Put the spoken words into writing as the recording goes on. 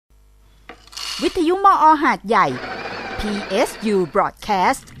วิทยุมอ.หาดใหญ่ PSU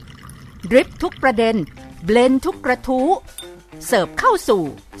Broadcast ดริปทุกประเด็นเบลนทุกกระทู้เสิร์ฟเข้าสู่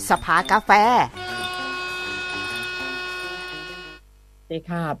สภากาแฟสวัสดี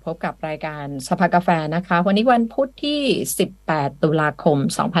ค่ะพบกับรายการสภากาแฟนะคะวันนี้วันพุธที่18ตุลาคม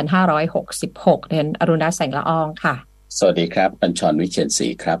2566เดือนอรุณแสงละอองค่ะสวัสดีครับบัญชรวิเชียรศรี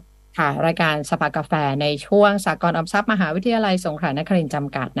ครับค่ะรายการสภากาแฟในช่วงสหกรณ์ออมทรัพย์มหาวิทยาลัยสงขลานครินทร์จ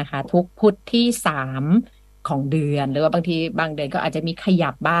ำกัดนะคะทุกพุธที่3ของเดือนหรือว่าบางทีบางเดือนก็อาจจะมีขยั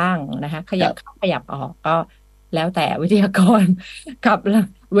บบ้างนะคะขยับเข้าขยับออกก็แล้วแต่วิทยากรกับ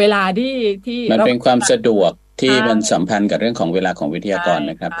เวลาที่มันเป็นความสะดวกที่มันสัมพันธ์กับเรื่องของเวลาของวิทยากร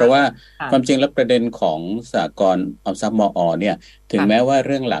นะครับเพราะว่าความจริงแล้วประเด็นของสหกรณ์ออมทรัพย์มอ.เนี่ยถึงแม้ว่าเ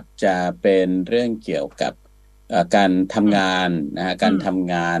รื่องหลักจะเป็นเรื่องเกี่ยวกับการทำงานนะฮะการท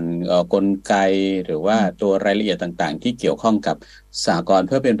ำงานกลไกหรือว่าตัวรายละเอียดต่างๆที่เกี่ยวข้องกับสหกรณ์เ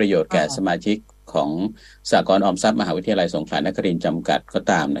พื่อเป็นประโยชน์แก่สมาชิกของสหกรณ์ออมทรัพย์มหาวิทยาลัยสงขลานครินทร์จำกัดก็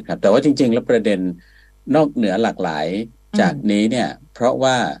ตามนะครับแต่ว่าจริงๆแล้วประเด็นนอกเหนือหลากหลายจากนี้เนี่ยเพราะ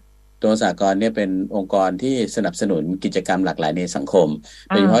ว่าตัวสหกรณ์เนี่ยเป็นองค์กรที่สนับสนุนกิจกรรมหลากหลายในสังคมโ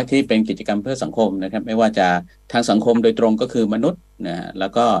ดยเฉพาะที่เป็นกิจกรรมเพื่อสังคมนะครับไม่ว่าจะทางสังคมโดยตรงก็คือมนุษย์นะฮะแล้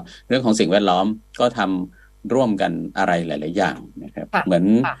วก็เรื่องของสิ่งแวดล้อมก็ทำร่วมกันอะไรหลายๆอย่างนะครับเหมือน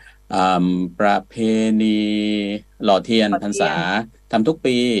ประเพณีหล่อเทียนพรรษาทำทุก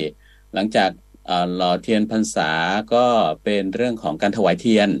ปีหลังจากหล่อเทียนพรรษาก็เป็นเรื่องของการถวายเ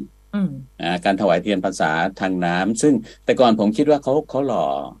ทียนการถวายเทียนพรรษาทางน้ำซึ่งแต่ก่อนผมคิดว่าเขาหล่อ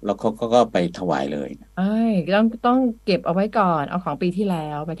แล้วเขาก็ไปถวายเลยต้องเก็บเอาไว้ก่อนเอาของปีที่แล้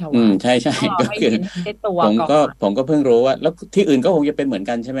วไปถวายใช่ใช่ก็คือผมก็เพิ่งรู้ว่าแล้วที่อื่นก็คงจะเป็นเหมือน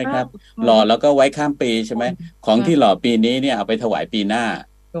กันใช่ไหมครับหล่อแล้วก็ไว้ข้ามปีใช่ไหมของที่หล่อปีนี้เนี่ยเอาไปถวายปีหน้า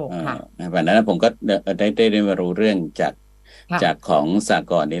แบบนั้นผมก็ได้มารู้เรื่องจากของสห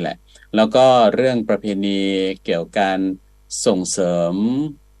กรณ์นี่แหละแล้วก็เรื่องประเพณีเกี่ยวกับการส่งเสริม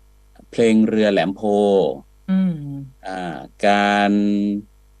เพลงเรือแหลมโพการ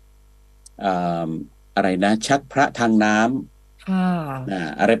อะไรนะชักพระทางน้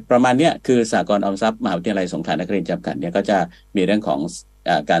ำอะไรประมาณเนี้ยคือสหกรณ์ออมทรัพย์มหาวิทยาลัยสงขลานครินทร์จำกัดเนี่ยก็จะมีเรื่องของ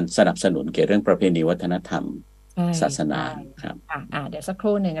การสนับสนุนเกี่ยวกับเรื่องประเพณีวัฒนธรรมศาสนาครับเดี๋ยวสักค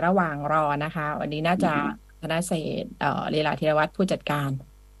รู่หนึ่งระหว่างรอนะคะวันนี้น่าจะธนเศรษฐ์ลีลาธีรวัฒน์ผู้จัดการ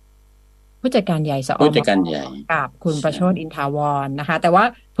ใหญ่สอ.ผู้จัดการใหญ่กับคุณประโชติอินทาวรนะคะแต่ว่า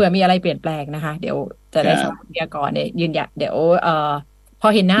เผื่อมีอะไรเปลี่ยนแปลงนะคะเดี๋ยวจะได้ฟังวิทยากรเนี่ยยืนยันเดี๋ยวพอ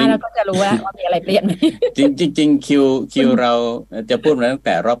เห็นหน้าแล้วก็จะรู้แล้วว่ามีอะไรเปลี่ยนไหมจริงคิวเราจะพูดมาตั้งแ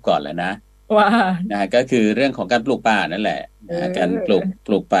ต่รอบก่อนแล้วนะว่าก็คือเรื่องของการปลูกป่านั่นแหละการป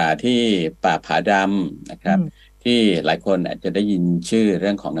ลูกป่าที่ป่าผาดำนะครับที่หลายคนอาจจะได้ยินชื่อเ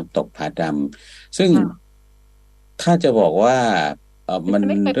รื่องของน้ำตกผาดำซึ่งถ้าจะบอกว่ามันไ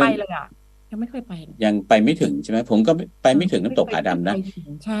ม่เคยไปเลยอ่ะยังไม่เคยไปยังไปไม่ถึงใช่ไหมผมก็ไปไม่ถึงน้ำตกผาดำนะ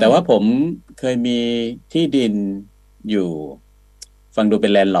แต่ว่าผมเคยมีที่ดินอยู่ฟังดูเป็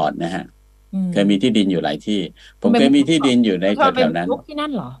นแลนด์ลอร์ดนะฮะเคยมีที่ดินอยู่หลายที่ผมเคยมีที่ดินอยู่ในแถวๆนั้นบุกที่นั่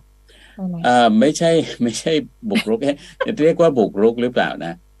นเหรอไม่ใช่บุกรุกจะเรียกว่าบุกรุกหรือเปล่าน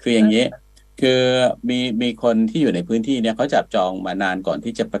ะคืออย่างนี้คือมีคนที่อยู่ในพื้นที่เนี่ยเขาจับจองมานานก่อน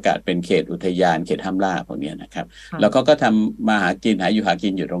ที่จะประกาศเป็นเขตอุทยานเขตห้ามล่าพวกนี้นะครับแล้วก็ทำมาหากิ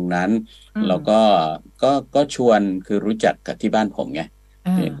นอยู่ตรงนั้นแล้วก็ชวนคือรู้จักกับที่บ้านผมไง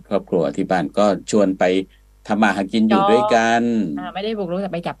ครอบครัวที่บ้านก็ชวนไปทำมาหากินอยู่ด้วยกันไม่ได้บุกรุกแต่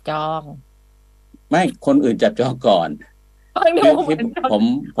ไปจับจองไม่คนอื่นจับจองก่อนที่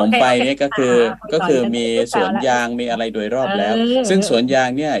ผมไปเนี่ยก็คือมีสวนยางมีอะไรโดยรอบแล้วซึ่งสวนยาง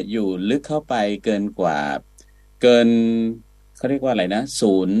เนี่ยอยู่ลึกเข้าไปเกินเขาเรียกว่าอะไรนะ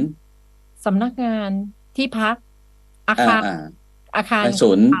ศูนย์สำนักงานที่พักอาคาร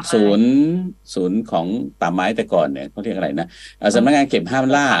ศูนย์ของป่าไม้แต่ก่อนเนี่ยเขาเรียกอะไรนะสำนักงานเก็บห้าม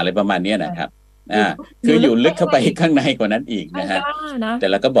ล่าอะไรประมาณนี้นะครับคืออยู่ลึกเข้าไปข้างในกว่านั้นอีกนะฮะแต่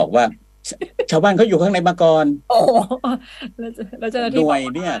เราก็บอกว่าชาวบ้านเขาอยู่ข้างในมาก่อนหน่วย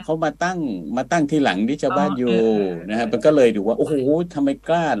เนี่ยเขามาตั้งที่หลังที่ชาวบ้านอยู่นะฮะมันก็เลยดูว่าโอ้โหทำไมก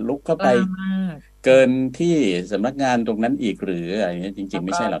ล้าลุกเข้าไปเกินที่สำนักงานตรงนั้นอีกหรืออะไรเงี้ยจริงๆไ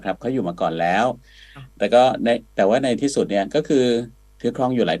ม่ใช่หรอกครับเขาอยู่มาก่อนแล้วแต่ว่าในที่สุดเนี่ยก็คือถือครอ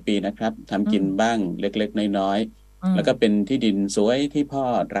งอยู่หลายปีนะครับทำกินบ้างเล็กๆน้อยๆแล้วก็เป็นที่ดินสวยที่พ่อ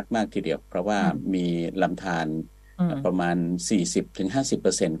รักมากทีเดียวเพราะว่ามีลำธารประมาณ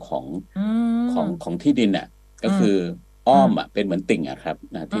 40-50% ของที่ดินน่ะก็คืออ้อมเป็นเหมือนติ่งครับ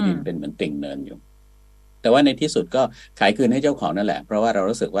ที่ดินเป็นเหมือนติ่งเนินอยู่แต่ว่าในที่สุดก็ขายคืนให้เจ้าของนั่นแหละเพราะว่าเรา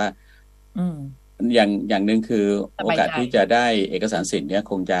รู้สึกว่าอย่างนึงคือโอกาสที่จะได้เอกสารสิทธิ์เนี่ย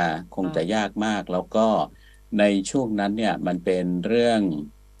คงจะยากมากแล้วก็ในช่วงนั้นเนี่ยมันเป็นเรื่อง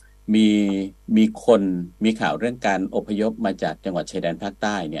มีมีคนมีข่าวเรื่องการอพยพมาจากจังหวัดชายแดนภาคใ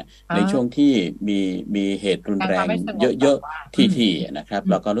ต้เนี่ยในช่วงที่มีเหตุรุนแรงเยอะๆที่นะครับ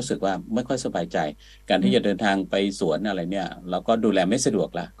เราก็รู้สึกว่าไม่ค่อยสบายใจการที่จะเดินทางไปสวนอะไรเนี่ยเราก็ดูแลไม่สะดวก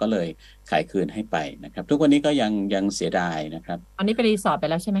ละก็เลยขายคืนให้ไปนะครับทุกวันนี้ก็ยังเสียดายนะครับอันนี้ไปรีสอร์ทไป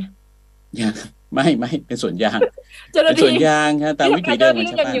แล้วใช่ไหมยังไม่เป็นสวนยางเป็นสวนยางครับตามวิถีเดิมของ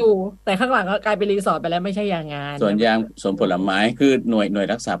ชาวบ้านแต่ข้างหลังก็กลายเป็นรีสอร์ทไปแล้วไม่ใช่ยางงานสวนยางสวนผลไม้คือหน่วย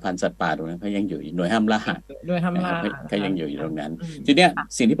รักษาพันธุ์สัตว์ป่าตรงนั้นเขายังอยู่หน่วยห้ามล่าเขายังอยู่ตรงนั้นทีเนี้ย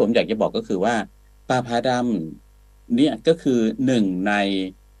สิ่งที่ผมอยากจะบอกก็คือว่าป่าผาดำเนี่ยก็คือหนึ่งใน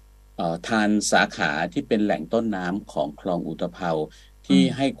ทานสาขาที่เป็นแหล่งต้นน้ำของคลองอุตภเปาที่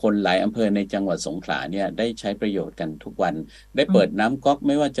ให้คนหลายอำเภอในจังหวัดสงขลาเนี่ยได้ใช้ประโยชน์กันทุกวันได้เปิดน้ำก๊อกไ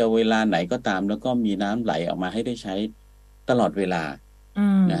ม่ว่าจะเวลาไหนก็ตามแล้วก็มีน้ำไหลออกมาให้ได้ใช้ตลอดเวลา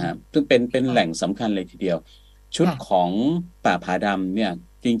นะครับซึ่งเป็นแหล่งสำคัญเลยทีเดียวชุดของป่าผาดำเนี่ย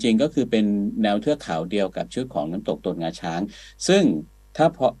จริงๆก็คือเป็นแนวเทือกเขาเดียวกับชุดของน้ำตกตนงาช้างซึ่งถ้า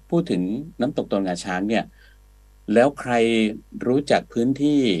พอพูดถึงน้ำตกตนงาช้างเนี่ยแล้วใครรู้จักพื้น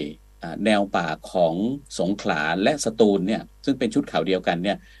ที่แนวป่าของสงขลาและสตูลเนี่ยซึ่งเป็นชุดเขาเดียวกันเ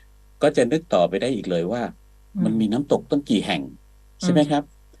นี่ยก็จะนึกต่อไปได้อีกเลยว่ามันมีน้ำตกตั้งกี่แห่งใช่ไหมครับ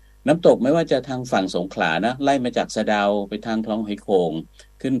น้ำตกไม่ว่าจะทางฝั่งสงขลานะไล่มาจากสะเดาไปทางคลองหอยโขง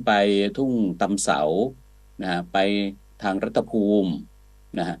ขึ้นไปทุ่งตำเสานะไปทางรัตภูมิ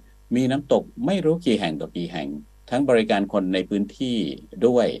นะฮะมีน้ำตกไม่รู้กี่แห่งต่อกี่แห่งทั้งบริการคนในพื้นที่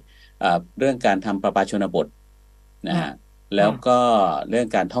ด้วยเรื่องการทำประปาชนบทนะฮะแล้วก็เรื่อง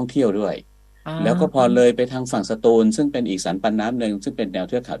การท่องเที่ยวด้วยแล้วก็พอเลยไปทางฝั่งสตูลซึ่งเป็นอีกสันปันน้ำหนึ่งซึ่งเป็นแนว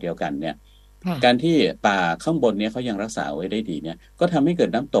เทือกเขาเดียวกันเนี่ยการที่ป่าข้างบนเนี่ยเขายังรักษาไว้ได้ดีเนี่ยก็ทำให้เกิด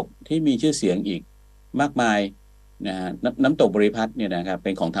น้ำตกที่มีชื่อเสียงอีกมากมายนะฮะน้ำตกบริพัตรเนี่ยนะครับเ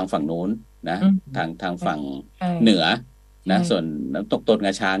ป็นของทางฝั่งนู้นนะทางฝั่งเหนือนะส่วนน้ำตกตนง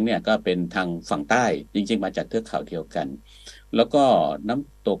าช้างเนี่ยก็เป็นทางฝั่งใต้จริงๆมาจากเทือกเขาเดียวกันแล้วก็น้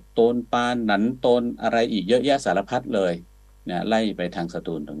ำตกโตนปานหนันโตนอะไรอีกเยอะแยะสารพัดเลยนะไล่ไปทางส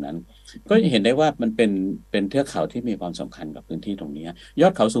ตูลตรงนั้นก็เห็นได้ว่ามันเป็นเทือกเขาที่มีความสำคัญกับพื้นที่ตรงนี้ยอ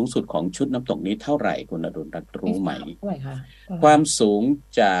ดเขาสูงสุดของชุดน้ำตกนี้เท่าไหร่คุณอดุลรัตน์รู้ไหมความสูง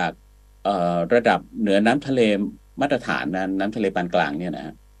จากระดับเหนือน้ำทะเลมาตรฐานน้ำทะเลปานกลางเนี่ยน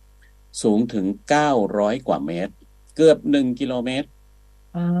ะสูงถึง900กว่าเมตรเกือบ1กิโลเมตร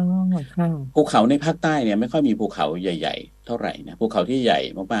ภูเขาในภาคใต้เนี่ยไม่ค่อยมีภูเขาใหญ่ๆเท่าไหร่นะภูเขาที่ใหญ่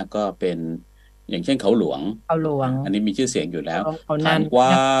มากๆก็เป็นอย่างเช่นเขาหลวงอันนี้มีชื่อเสียงอยู่แล้วฐานก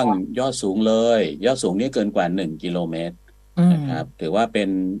ว้างยอดสูงเลยยอดสูงนี่เกินกว่า1กิโลเมตรนะครับถือว่าเป็น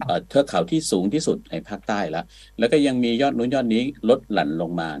เทือกเขาที่สูงที่สุดในภาคใต้แล้วก็ยังมียอดนู้นยอดนี้ลดหลั่นล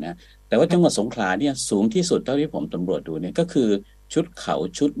งมานะแต่ว่าจังหวัดสงขลาเนี่ยสูงที่สุดเท่าที่ผมสำรวจดูเนี่ยก็คือชุดเขา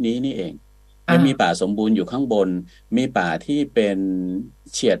ชุดนี้นี่เองมันมีป่าสมบูรณ์อยู่ข้างบนมีป่าที่เป็น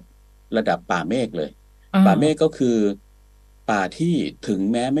เฉียดระดับป่าเมฆเลยป่าเมฆก็คือป่าที่ถึง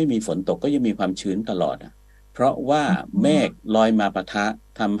แม้ไม่มีฝนตกก็ยังมีความชื้นตลอดเพราะว่าเมฆลอยมาปะทะ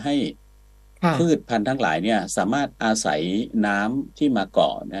ทำให้พืชพันธุ์ทั้งหลายเนี่ยสามารถอาศัยน้ำที่มาเกา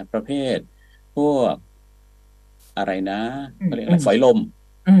ะนะประเภทพวกอะไรนะเขาเรียกอะไรฝอยลม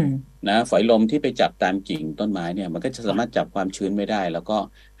นะฝอยลมที่ไปจับตามกิ่งต้นไม้เนี่ยมันก็จะสามารถจับความชื้นไม่ได้แล้วก็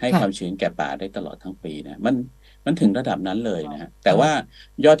ให้ความชื้นแก่ป่าได้ตลอดทั้งปีนะมันถึงระดับนั้นเลยนะแต่ว่า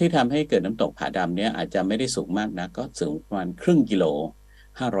ยอดที่ทำให้เกิดน้ำตกผาดำเนี่ยอาจจะไม่ได้สูงมากนะก็สูงประมาณครึ่งกิโล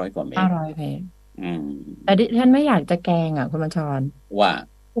500 กว่าเมตร500 เมตรแต่ดิฉันไม่อยากจะแกงคุณบัญชรว่า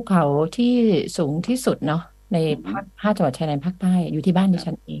ภูเขาที่สูงที่สุดเนาะในภาค5จังหวัดชายแดนภาคใต้อยู่ที่บ้านดิ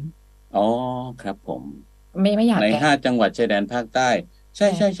ฉันเองอ๋อครับผมไม่อยากใน5จังหวัดชายแดนภาคใต้ใ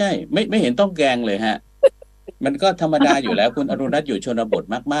ช่ไม่เห็นต้องแกงเลยฮะมันก็ธรรมดาอยู่แล้วคุณอรุณรัตน์อยู่ชนบท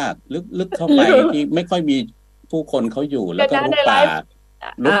มากๆลึกเข้าไปที่ไม่ค่อยมีผู้คนเขาอยู่แล้วก็ลุก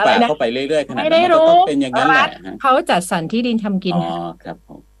ป่าเข้าไปเรื่อยๆขนาดนั้นก็ต้องเป็นอย่างนั้นแหละเขาจัดสรรที่ดินทำกินอ๋อครับผ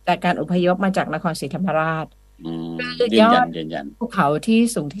มแต่การอพยพมาจากนครศรีธรรมราชยืนยันภูเขาที่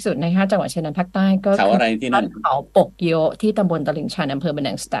สูงที่สุดใน5จังหวัดชายแดนภาคใต้ก็เขาอะไรที่นั่นเขาปกโยที่ตำบลตลิ่งชันอำเภอบันแด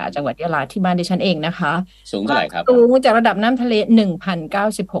งสตาจังหวัดยะลาที่บ้านดิฉันเองนะคะสูงเท่าไหร่ครับสูงจากระดับน้ำทะเล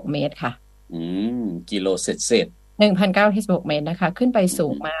 1,096 เมตรค่ะกิโลเศษ1,096 เมตรนะคะขึ้นไปสู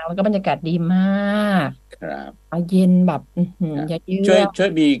งมากแล้วก็บรรยากาศดีมากครับเย็นแบบอย่าเยือกช่วย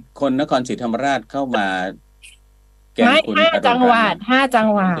มีคนนครศรีธรรมราชเข้ามาแกงคุณ5จังหวัด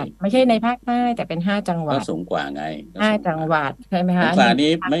ไม่ใช่ในภาคใต้แต่เป็น5จังหวัดก็สูงกว่าไง5จังหวัดใช่ไหมคะสงขลา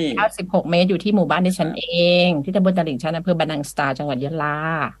นี้ไม่96 เมตรอยู่ที่หมู่บ้านดิฉันเองที่ตำบลตลิ่งชันอำเภอบันนังสตาจังหวัดยะลา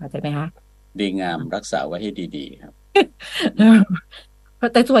เข้าใจไหมคะดีงามรักษาไว้ให้ดีๆครับ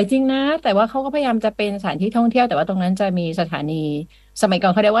แต่สวยจริงนะแต่ว่าเขาก็พยายามจะเป็นสถานที่ท่องเที่ยวแต่ว่าตรงนั้นจะมีสถานีสมัยก่อ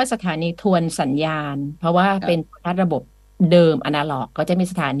นเขาเรียกว่าสถานีทวนสัญญาณเพราะว่าเป็นระบบ เดิมอนาล็อกก็จะมี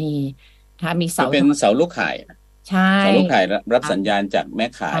สถานีนะคะมีจะเป็นเสาลูกข่ายใช่เสาลูกข่ายรับสัญญาณจากแม่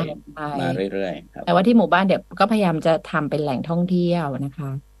ข่ายมาเรื่อยๆครับแต่ว่าที่หมู่บ้านเดี๋ยวก็พยายามจะทำเป็นแหล่งท่องเที่ยวนะคะ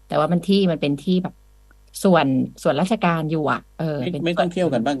แต่ว่ามันเป็นที่แบบส่วนราชการอยู่อ่ะไม่ต้องเที่ยว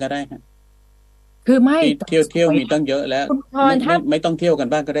กันบ้างก็ได้ครับคือไม่เที่ยวมีตั้งเยอะแล้วคุณพรถ้าไม่ต้องเที่ยวกัน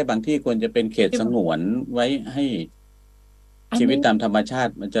บ้างก็ได้บางที่ควรจะเป็นเขตสงวนไว้ให้ชีวิตตามธรรมชา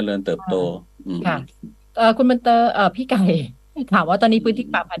ติมันเจริญเติบโตค่ะคุณบันเตอร์พี่ไก่ถามว่าตอนนี้พื้นที่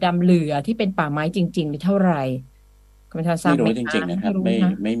ป่าผาดำเหลือที่เป็นป่าไม้จริงๆเท่าไหร่คุณบันเตอร์ทราบไหมไม่รู้จริงๆนะครับ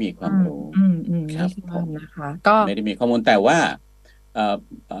ไม่มีความรู้ครับไม่ทผราบมนะคะก็ไม่ได้มีข้อมูลแต่ว่าเอ่อ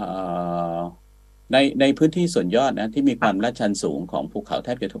เอ่อในพื้นที่ส่วนยอดนะที่มีความลาดชันสูงของภูเขาแท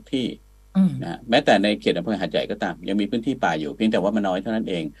บจะทุกที่นะแม้แต่ในเขตอำเภอหาดใหญ่ก็ตามยังมีพื้นที่ป่าอยู่เพียงแต่ว่ามันน้อยเท่านั้น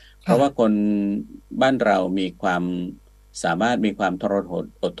เองเพราะว่าคนบ้านเรามีความสามารถมีความทรหด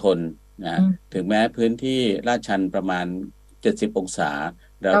อดทนนะถึงแม้พื้นที่ลาดชันประมาณ70องศา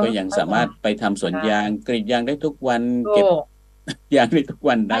เราก็ยังสามารถไปทำสวนยางกรีดยางได้ทุกวันเก็บยางได้ทุก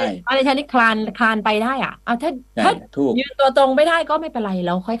วันได้อะไรฉันนี่คลานไปได้อ่ะเอาถ้ายืนตัวตรงไม่ได้ก็ไม่เป็นไรเ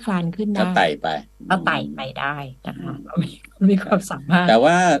ราค่อยคลานขึ้นได้ก็ไต่ไปก็ไต่ไปได้นะคะมีความสามารถแต่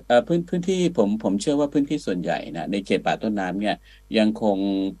ว่าพื้นที่ผมเชื่อว่าพื้นที่ส่วนใหญ่นะในเขตป่าต้นน้ำเนี่ยยังคง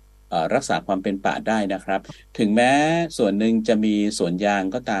รักษาความเป็นป่าได้นะครับถึงแม้ส่วนหนึ่งจะมีสวนยาง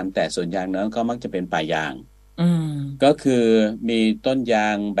ก็ตามแต่สวนยางนั้นก็มักจะเป็นป่ายางก็คือมีต้นยา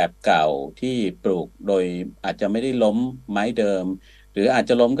งแบบเก่าที่ปลูกโดยอาจจะไม่ได้ล้มไม้เดิมหรืออาจ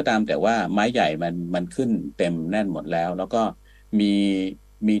จะล้มก็ตามแต่ว่าไม้ใหญ่มันขึ้นเต็มแน่นหมดแล้วก็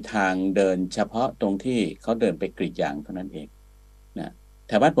มีทางเดินเฉพาะตรงที่เขาเดินไปกรีดยางเท่านั้นเองนะแ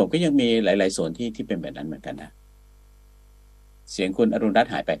ถวบ้านผมก็ยังมีหลายๆโซนที่เป็นแบบนั้นเหมือนกันนะเสียงคุณอรุณรัต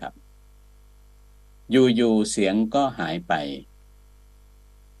น์หายไปครับอยู่เสียงก็หายไป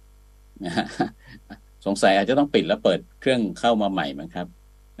สงสัยอาจจะต้องปิดแล้วเปิดเครื่องเข้ามาใหม่มั้งครับ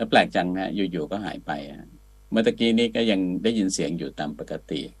แล้วแปลกจังนะอยู่ก็หายไปเมื่อตะกี้นี้ก็ยังได้ยินเสียงอยู่ตามปก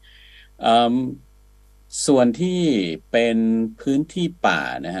ติส่วนที่เป็นพื้นที่ป่า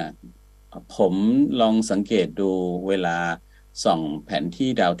นะฮะผมลองสังเกตดูเวลาส่องแผนที่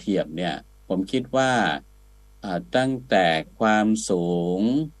ดาวเทียมเนี่ยผมคิดว่าตั้งแต่ความสูง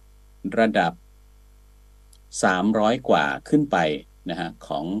ระดับ300กว่าขึ้นไปนะฮะข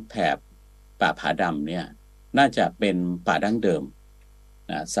องแถบป่าผาดำเนี่ยน่าจะเป็นป่าดั้งเดิม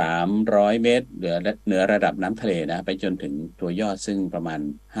300 เมตรเหนือระดับน้ำทะเลนะไปจนถึงตัวยอดซึ่งประมาณ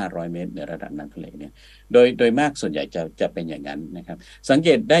500 เมตรเหนือระดับน้ำทะเลเนี่ยโดยมากส่วนใหญ่จะเป็นอย่างนั้นนะครับสังเก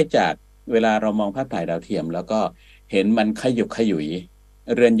ตได้จากเวลาเรามองภาพถ่ายดาวเทียมแล้วก็เห็นมันขยุกขยุย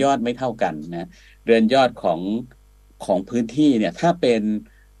เรือนยอดไม่เท่ากันนะเรือนยอดของพื้นที่เนี่ยถ้าเ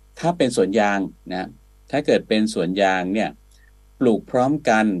ป็นสวนยางนะถ้าเกิดเป็นสวนยางเนี่ยปลูกพร้อม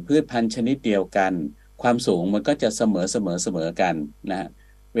กันพืชพันธุ์ชนิดเดียวกันความสูงมันก็จะเสมอกันนะ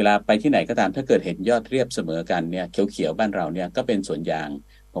เวลาไปที่ไหนก็ตามถ้าเกิดเห็นยอดเรียบเสมอกันเนี่ยเขียวๆบ้านเราเนี่ยก็เป็นสวนยาง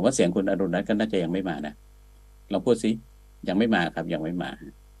ผมว่าเสียงคุณอรุณรัตน์ก็น่าจะยังไม่มานะลองพูดสิยังไม่มาครับยังไม่มา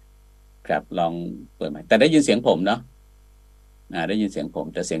ครับลองเปิดใหม่แต่ได้ยินเสียงผมเนาะได้ยินเสียงผม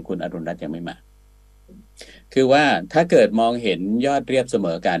แต่เสียงคุณอรุณรัตน์ยังไม่มาคือว่าถ้าเกิดมองเห็นยอดเรียบเสม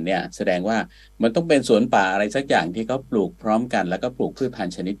อกันเนี่ยแสดงว่ามันต้องเป็นสวนป่าอะไรสักอย่างที่เขาปลูกพร้อมกันแล้วก็ปลูกพืชพัน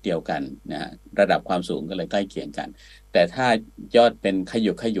ธุ์ชนิดเดียวกันนะระดับความสูงก็เลยใกล้เคียงกันแต่ถ้ายอดเป็นข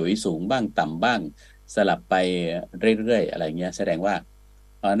ยุยสูงบ้างต่ำบ้างสลับไปเรื่อยๆอะไรเงี้ยแสดงว่า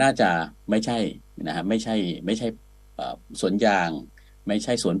น่าจะไม่ใช่นะฮะไม่ใช่สวนยางไม่ใ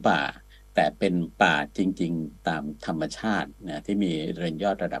ช่สวนป่าแต่เป็นป่าจริงๆตามธรรมชาตินะที่มีเรือนย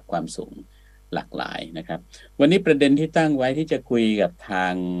อดระดับความสูงหลากหลายนะครับวันนี้ประเด็นที่ตั้งไว้ที่จะคุยกับทา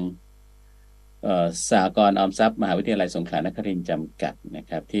งสหกรณ์ออมทรัพย์มหาวิทยาลัยสงขลานครินทร์จำกัดนะ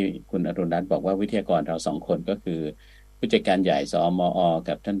ครับที่คุณอรุณรัตน์บอกว่าวิทยากรเรา2คนก็คือผู้จัดการใหญ่สมอ.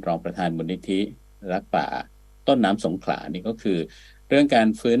กับท่านรองประธานมูลนิธิรักป่าต้นน้ำสงขลานี่ก็คือเรื่องการ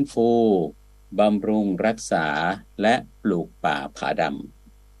ฟื้นฟูบำรุงรักษาและปลูกป่าผาด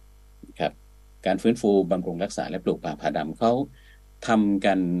ำครับการฟื้นฟูบำรุงรักษาและปลูกป่าผาดำเขาทำ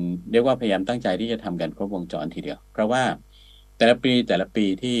กันเรียกว่าพยายามตั้งใจที่จะทำกันครบวงจรทีเดียวเพราะว่าแต่ละปี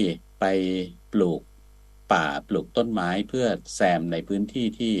ที่ไปปลูกป่าปลูกต้นไม้เพื่อแซมในพื้นที่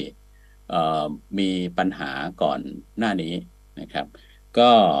ที่มีปัญหาก่อนหน้านี้นะครับ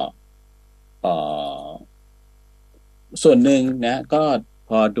ก็ส่วนหนึ่งนะก็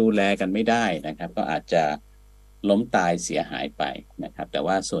พอดูแลกันไม่ได้นะครับก็อาจจะล้มตายเสียหายไปนะครับแต่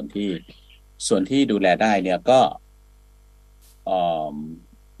ว่าส่วนที่ดูแลได้เนี่ยก็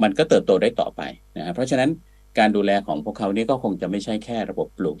มันก็เติบโตได้ต่อไปนะเพราะฉะนั้นการดูแลของพวกเขานี่ก็คงจะไม่ใช่แค่ระบบ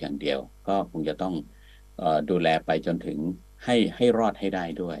ปลูกอย่างเดียวก็คงจะต้องดูแลไปจนถึงให้รอดให้ได้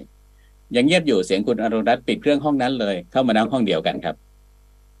ด้วย ยังเงียบอยู่เสียงคุณอรุณรัตน์ปิดเครื่องห้องนั้นเลยเข้ามานั่งห้องเดียวกันครับ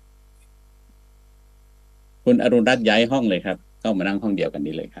คุณอรุณรัตน์ย้ายห้องเลยครับเข้ามานั่งห้องเดียวกัน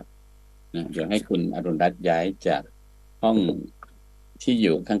นี้เลยครับเดี๋ยวให้คุณอรุณรัตน์ย้ายจากห้องที่อ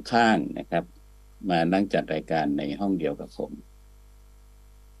ยู่ข้างๆนะครับมานั่งจัดรายการในห้องเดียวกับผม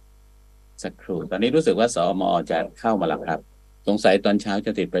สักครู่ตอนนี้รู้สึกว่าสมอจะเข้ามาแล้วครับสงสัยตอนเช้าจ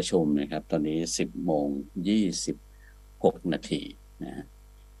ะติดประชุมนะครับตอนนี้10:26 นาทีนะ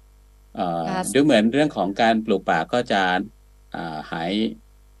ดูเหมือนเรื่องของการปลูกป่าก็จะห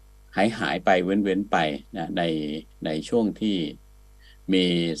ายไปเว้นไปนะในช่วงที่มี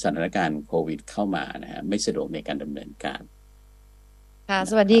สถานการณ์โควิดเข้ามานะฮะไม่สะดวกในการดำเนินการค่ะ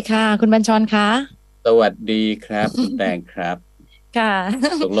สวัสดีค่ะคุณบัญชรค่ะสวัสดีครับคุณแตงครับค่ะ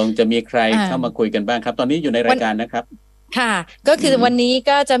ตกลงจะมีใครเข้ามาคุยกันบ้างครับตอนนี้อยู่ในรายการนะครับค่ะก็คือวันนี้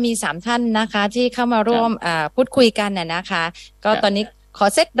ก็จะมี3ท่านนะคะที่เข้ามาร่วมพูดคุยกันน่ะนะคะก็ตอนนี้ขอ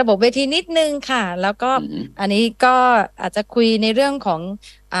เซตระบบเวทีนิดนึงค่ะแล้วก็อันนี้ก็อาจจะคุยในเรื่องของ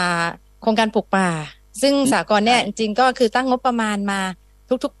โครงการปลูกป่าซึ่งสหกรณ์เนี่ยจริงๆก็คือตั้งงบประมาณมา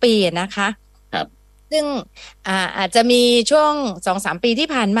ทุกๆปีนะคะครับซึ่งอาจจะมีช่วง 2-3 ปีที่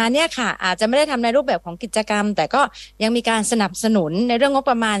ผ่านมาเนี่ยค่ะอาจจะไม่ได้ทำในรูปแบบของกิจกรรมแต่ก็ยังมีการสนับสนุนในเรื่องงบ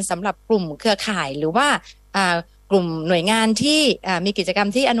ประมาณสำหรับกลุ่มเครือข่ายหรือว่ากลุ่มหน่วยงานที่มีกิจกรรม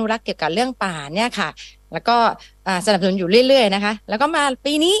ที่อนุรักษ์เกี่ยวกับเรื่องป่าเนี่ยค่ะแล้วก็สนับสนุนอยู่เรื่อยๆนะคะแล้วก็มา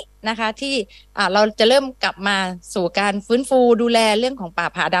ปีนี้นะคะที่เราจะเริ่มกลับมาสู่การฟื้นฟูดูแลเรื่องของป่า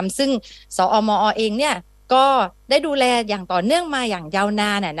ผาดำซึ่งสอมอเองเนี่ยก็ได้ดูแลอย่างต่อเนื่องมาอย่างยาวน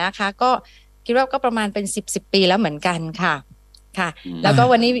านนะคะก็คิดว่าก็ประมาณเป็น10 ปีแล้วเหมือนกันค่ะค่ะแล้วก็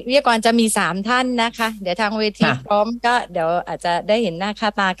วันนี้วิทยากรจะมี3ท่านนะคะเดี๋ยวทางเวทีพร้อมก็เดี๋ยวอาจจะได้เห็นหน้าค่า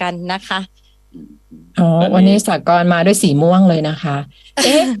ตากันนะคะวันนี้สากลมาด้วยสีม่วงเลยนะคะเ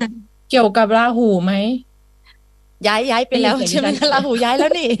อ๊ะเกี่ยวกับราหูไหมย้ายไปแล้วใช่ไหมราหูย้ายแล้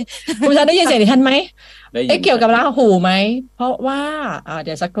วนี่คุณท่านได้ยินเสียงท่านไหมเกี่ยวกับราหูไหมเพราะว่าเ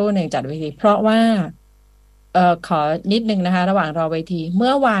ดี๋ยวสักครู่หนึ่งจัดเวทีเพราะว่าขอนิดนึงนะคะระหว่างรอเวทีเ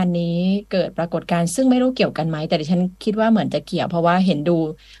มื่อวานนี้เกิดปรากฏการณ์ซึ่งไม่รู้เกี่ยวกันไหมแต่ดิฉันคิดว่าเหมือนจะเกี่ยวเพราะว่าเห็นดู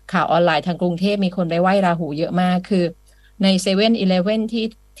ข่าวออนไลน์ทางกรุงเทพมีคนไปไหว้ราหูเยอะมากคือใน7-Eleven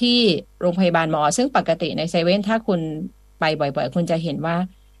ที่โรงพยาบาลหมอซึ่งปกติใน7ถ้าคุณไปบ่อยๆคุณจะเห็นว่า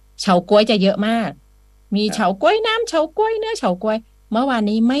เฉาก๊วยจะเยอะมากมีเฉาก๊วยน้ำเฉาก๊วยเนื้อเฉาก๊วยเมื่อวาน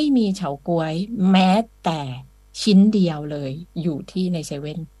นี้ไม่มีเฉาก๊วยแม้แต่ชิ้นเดียวเลยอยู่ที่ใน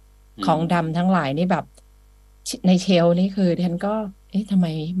7ของดำทั้งหลายนี่แบบในเชลนี่คือดิฉันก็ทำไม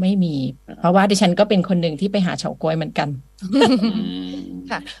ไม่มีเพราะว่าดิฉันก็เป็นคนหนึ่งที่ไปหาเฉาก๊วยเหมือนกัน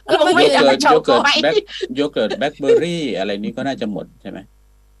ค่ะโยเกิร์ตแบล็คเบอร์รี่อะไรนี้ก็น่าจะหมดใช่ไหม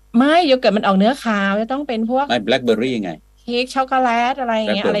ไม่โยเกิร์ตมันออกเนื้อขาวจะต้องเป็นพวกไม่แบล็คเบอร์รี่ไงเค้กช็อกโกแลตอะไร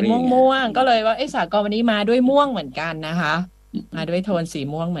เงี้ยอะไรม่วงๆก็เลยว่าสากลวันนี้มาด้วยม่วงเหมือนกันนะคะมาด้วยโทนสี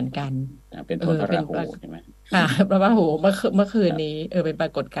ม่วงเหมือนกันเป็นโทนพระราหูใช่ไหมพระราหูเมื่อคืนนี้เป็นปร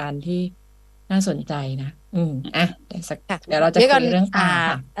ากฏการณ์ที่น่าสนใจนะเดี๋ยวเราจะคุยเรื่อง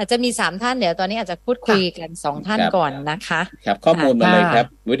อาจจะมี3ท่านเดี๋ยวตอนนี้อาจจะพูดคุยกัน2ท่านก่อนนะคะครับข้อมูลมาเลยครับ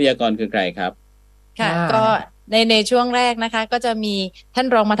วิทยากรคือใครครับค่ะก็ในช่วงแรกนะคะก็จะมีท่าน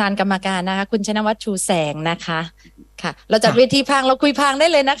รองประธานกรรมการนะคะคุณชนวัฒน์ชูแสงนะคะค่ะเราจัดเวทีพางเราคุยพางได้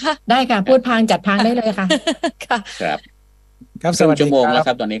เลยนะคะได้ค่ะพูดพางจัดพางได้เลยค่ะค่ะครับสวัสดีชั่วโมงแล้วค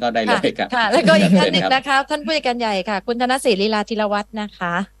รับตอนนี้ก็ได้เลยครับค่ะแล้วก็อีกท่านหนึ่งนะคะท่านผู้จัดการใหญ่ค่ะคุณธนศิริลีลาธีรวัฒน์นะค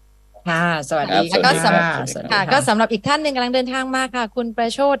ะค่ะสวัสดีแล้วก็ก็สำหรับอีกท่านหนึ่งกำลังเดินทางมาค่ะคุณประ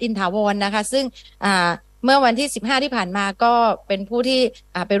โชติอินถาวรนะคะซึ่งเมื่อวันที่15ที่ผ่านมาก็เป็นผู้ที่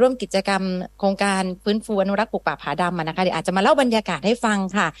ไปร่วมกิจกรรมโครงการฟื้นฟูอนุรักษ์ปลูกป่าผาดำนะคะเดี๋ยวอาจจะมาเล่าบรรยากาศให้ฟัง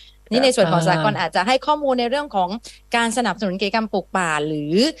ค่ะนี่ในส่วนของสากลอาจจะให้ข้อมูลในเรื่องของการสนับสนุนกิจกรรมปลูกป่าหรื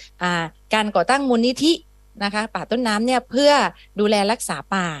อการก่อตั้งมูลนิธินะคะป่าต้นน้ำเนี่ยเพื่อดูแลรักษา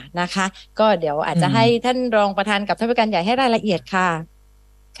ป่านะคะก็เดี๋ยวอาจจะให้ท่านรองประธานกับท่านผู้การใหญ่ให้รายละเอียดค่ะ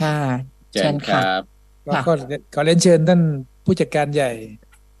ค่ะเชิญครับก็ขอเรียนเชิญท่านผู้จัดการใหญ่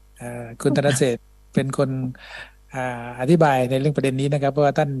คุณธนเศรษฐ์เป็นคนอธิบายในเรื่องประเด็นนี้นะครับเพราะว่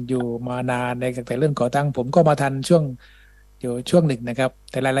าท่านอยู่มานานในแต่เรื่องก่อตั้งผมก็มาทันช่วงหนึ่งนะครับ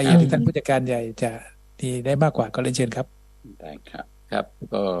แต่รายละเอียดที่ท่านผู้จัดการใหญ่จะได้มากกว่าก็เรียนเชิญครับได้ครับครับ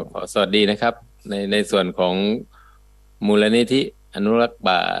ก็ขอสวัสดีนะครับในส่วนของมูลนิธิอนุรักษ์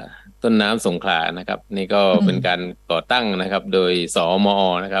ป่าต้นน้ำสงขลานะครับนี่ก็เป็นการก่อตั้งนะครับโดยสมอ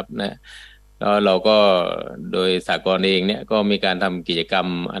นะครับนะแล้วเราก็โดยสากลเองเนี่ยก็มีการทำกิจกรรม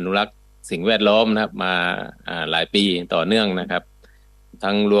อนุรักษ์สิ่งแวดล้อมนะครับมาหลายปีต่อเนื่องนะครับ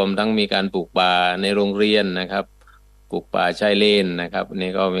ทั้งรวมทั้งมีการปลูกป่าในโรงเรียนนะครับปลูกป่าชายเลนนะครับ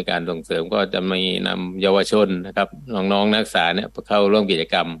นี่ก็มีการส่งเสริมก็จะมีนำเยาวชนนะครับน้องๆนักศึกษาเนี่ยเข้าร่วมกิจ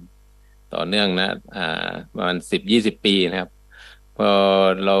กรรมต่อเนื่องนะประมาณ10-20 ปีนะครับ พอ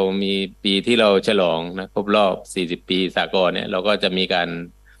เรามีปีที่เราฉลองนะครบรอบ40ปีสหกรณ์เนี่ยเราก็จะมีการ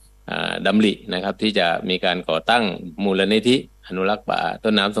ดำรินะครับที่จะมีการก่อตั้งมูลนิธิอนุรักษ์ป่า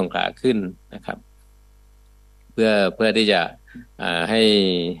ต้นน้ำสงขลาขึ้นนะครับเพื่อที่จะใ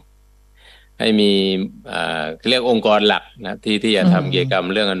ห้มีเรียกองค์กรหลักนะที่จะทำกิจกรรม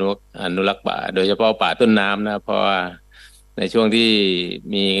เรื่องอนุรักษ์ป่าโดยเฉพาะป่าต้นน้ำนะเพราะว่าในช่วงที่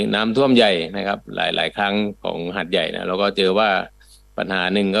มีน้ำท่วมใหญ่นะครับหลายครั้งของหาดใหญ่นะเราก็เจอว่าปัญหา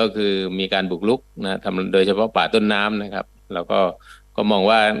หนึ่งก็คือมีการบุกรุกนะทำโดยเฉพาะป่าต้นน้ำนะครับแล้วก็มอง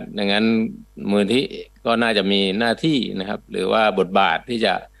ว่าอย่างนั้นมูลนิธิก็น่าจะมีหน้าที่นะครับหรือว่าบทบาทที่จ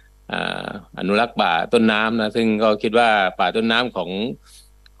ะอนุรักษ์ป่าต้นน้ำนะซึ่งก็คิดว่าป่าต้นน้ำข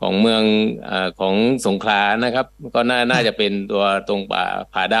องเมืองของสงขลานะครับก็น่าจะเป็นตัวตรงป่า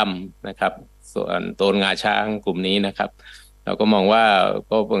ผาดำนะครับส่วนต้นงาช้างกลุ่มนี้นะครับเราก็มองว่า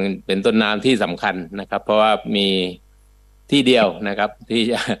ก็เป็นต้นน้ำที่สำคัญนะครับเพราะว่ามีที่เดียวนะครับที่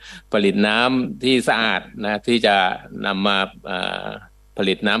จะผลิตน้ำที่สะอาดนะที่จะนำมาผ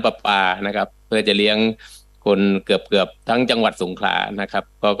ลิตน้ำประปานะครับเพื่อจะเลี้ยงคนเกือบทั้งจังหวัดสงขลานะครับ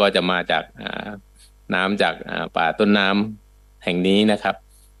ก็จะมาจากน้ำจากป่าต้นน้ำแห่งนี้นะครับ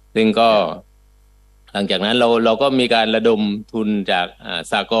ซึ่งก็หลังจากนั้นเราก็มีการระดมทุนจาก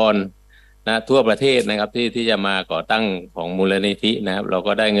สหกรณ์นะทั่วประเทศนะครับที่จะมาก่อตั้งของมูลนิธินะครับเรา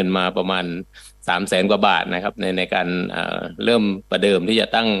ก็ได้เงินมาประมาณ300,000 กว่าบาทนะครับในการเริ่มประเดิมที่จะ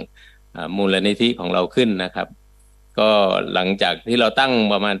ตั้งมูลนิธิของเราขึ้นนะครับก็หลังจากที่เราตั้ง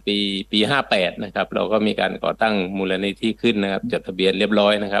ประมาณปี58นะครับเราก็มีการก่อตั้งมูลนิธิขึ้นนะครับจดทะเบียนเรียบร้อ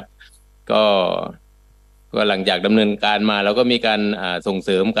ยนะครับก็หลังจากดำเนินการมาเราก็มีการส่งเ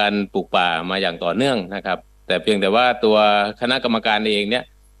สริมการปลูกป่ามาอย่างต่อเนื่องนะครับแต่เพียงแต่ว่าตัวคณะกรรมการเองเนี่ย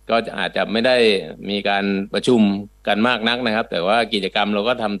ก็อาจจะไม่ได้มีการประชุมกันมากนักนะครับแต่ว่ากิจกรรมเรา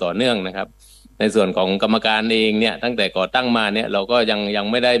ก็ทำต่อเนื่องนะครับในส่วนของกรรมการเองเนี่ยตั้งแต่ก่อตั้งมาเนี่ยเราก็ยัง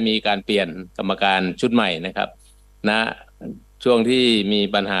ไม่ได้มีการเปลี่ยนกรรมการชุดใหม่นะครับนะช่วงที่มี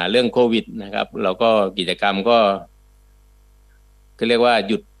ปัญหาเรื่องโควิดนะครับเราก็กิจกรรมก็เรียกว่า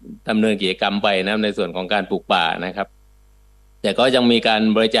หยุดดำเนินกิจกรรมไปนะในส่วนของการปลูกป่านะครับแต่ก็ยังมีการ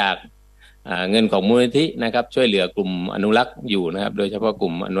บริจาคเงินของมูลนิธินะครับช่วยเหลือกลุ่มอนุรักษ์อยู่นะครับโดยเฉพาะก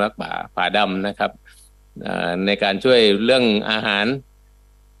ลุ่มอนุรักษ์ป่าดำนะครับในการช่วยเรื่องอาหาร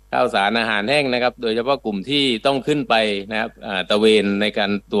ข้าวสารอาหารแห้งนะครับโดยเฉพาะกลุ่มที่ต้องขึ้นไปนะครับตระเวนในกา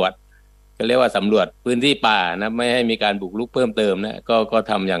รตรวจก็เรียกว่าสำรวจพื้นที่ป่านะไม่ให้มีการบุกรุกเพิ่มเติมนะก็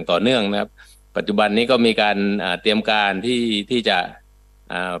ทำอย่างต่อเนื่องนะครับปัจจุบันนี้ก็มีการเตรียมการที่จะ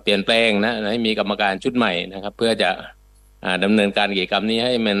เปลี่ยนแปลงนะให้มีกรรมการชุดใหม่นะครับเพื่อจะดำเนินการกิจกรรมนี้ใ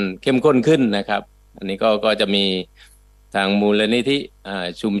ห้มันเข้มข้นขึ้นนะครับอันนี้ก็จะมีทางมูลนิธิ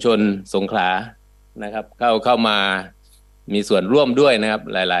ชุมชนสงขลานะครับเข้ามามีส่วนร่วมด้วยนะครับ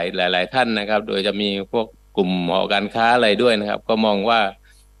หลายท่านนะครับโดยจะมีพวกกลุ่มหอการค้าอะไรด้วยนะครับก็มองว่า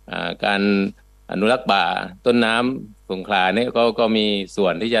การอนุรักษ์ป่าต้นน้ำสงขลาเนี่ยก็มีส่ว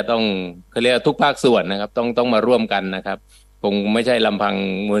นที่จะต้องเขาเรียกทุกภาคส่วนนะครับต้องมาร่วมกันนะครับคงไม่ใช่ลำพัง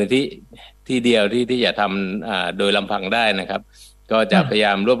มูลนิธิที่เดียวที่จะทำโดยลำพังได้นะครับก็จะพยาย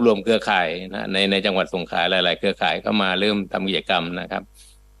ามรวบรวมเครือข่ายนะในจังหวัดสงขลาหลายๆเครือข่ายเข้ามาเริ่มทำกิจกรรมนะครับ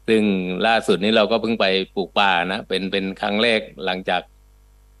ซึ่งล่าสุดนี้เราก็เพิ่งไปปลูกป่านะเป็นครั้งแรกหลังจาก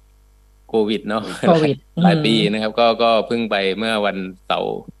โควิดเนาะหลายปีนะครับก็เพิ่งไปเมื่อวันเสา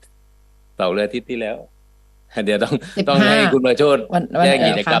ร์อาทิตย์ที่แล้วเดี๋ยวต้องให้คุณประโชติแจ้ง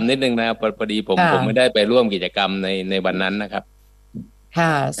กิจกรรมนิดนึงนะครับพอดีผมไม่ได้ไปร่วมกิจกรรมในวันนั้นนะครับค่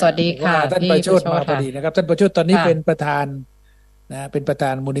ะสวัสดีค่ะท่านประโชติมาพอดีนะครับท่านประโชติตอนนี้เป็นประธานนะเป็นประธ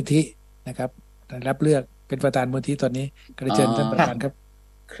านมูลนิธินะครับรับเลือกเป็นประธานมูลนิธิตอนนี้กระเชิญท่านประธานครับ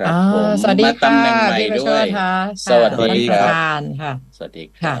ครับผมสวัสดีค่ะตำแหน่งใหม่ด้วยสวัสดีครับสวัสดี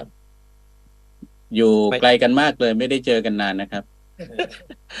ครับอยู่ไกลกันมากเลยไม่ได้เจอกันนานนะครับ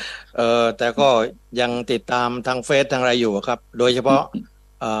แต่ก็ยังติดตามทางเฟซทางอะไรอยู่ครับโดยเฉพาะ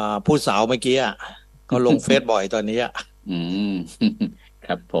ผู้สาวเมื่อกี้ก็ลงเฟซบ่อยตอนนี้ค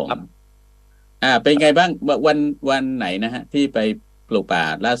รับผมเป็นไงบ้างวันไหนนะฮะที่ไปปลูกป่า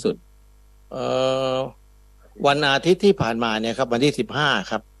ล่าสุดวันอาทิตย์ที่ผ่านมาเนี่ยครับวันที่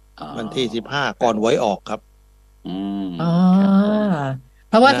15ครับวันที่15ก่อนหวยออกครับ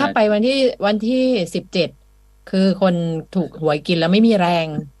เพราะว่าถ้าไปวันที่17คือคนถูกหวยกินแล้วไม่มีแรง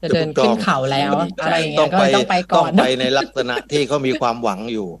จะเดินขึ้นเขาแล้วอะไรอย่างเงี้ยก็ต้องไปก่อนต้องไปในลักษณะที่เขามีความหวัง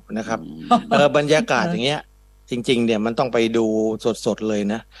อยู่นะครับบรรยากาศอย่างเงี้ยจริงๆเนี่ยมันต้องไปดูสดๆเลย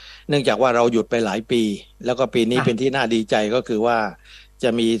นะเนื่องจากว่าเราหยุดไปหลายปีแล้วก็ปีนี้เป็นที่น่าดีใจก็คือว่าจะ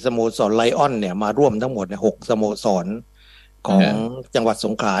มีสโมสรไลออนเนี่ยมาร่วมทั้งหมด6สโมสรของจังหวัดส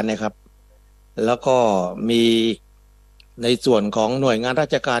งขลาเนี่ยครับแล้วก็มีในส่วนของหน่วยงานรา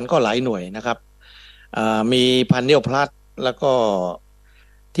ชการก็หลายหน่วยนะครับมีพันเนียลพลัส แล้วก็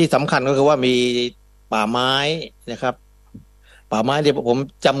ที่สำคัญก็คือว่ามีป่าไม้นะครับป่าไม้ที่ผม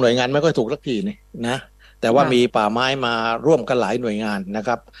จำหน่วยงานไม่ค่อยถูกสักทีนี่นะแต่ว่ามีป่าไม้มาร่วมกันหลายหน่วยงานนะค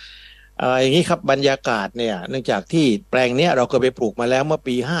รับอย่างนี้ครับบรรยากาศเนี่ยเนื่องจากที่แปลงเนี้ยเราเคยไปปลูกมาแล้วเมื่อ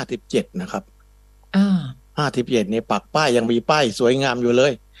ปี57นะครับ57เนี่ยปักป้ายยังมีป้ายสวยงามอยู่เล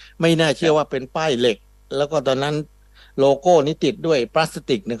ยไม่น่าเชื่อว่าเป็นป้ายเหล็กแล้วก็ตอนนั้นโลโก้นี้ติดด้วยพลาส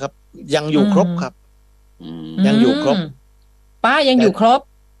ติกนะครับยังอยู่ครบครับยังอยู่ครบป้ายยังอยู่ครบ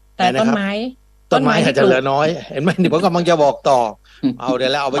แต่ต้นไม้อาจจะเหลือน้อยเห็นไหมนี่ผมกำลังจะบอกต่อเอาเดี๋ย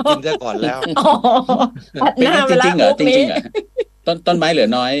วแล้วเอาไปกินซะก่อนแล้วเป็นจริงเหรอจริงเหรอต้นไม้เหลือ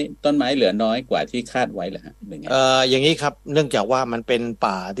น้อยต้นไม้เหลือน้อยกว่าที่คาดไว้เหรอฮะอย่างนี้ครับเนื่องจากว่ามันเป็น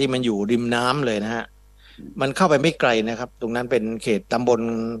ป่าที่มันอยู่ริมน้ำเลยนะฮะมันเข้าไปไม่ไกลนะครับตรงนั้นเป็นเขตตำบล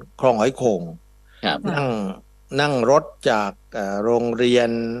คลองหอยโข่งนั่งรถจากโรงเรียน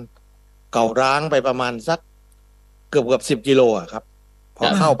เก่าร้างไปประมาณสักเกือบ10 กิโลครับพอ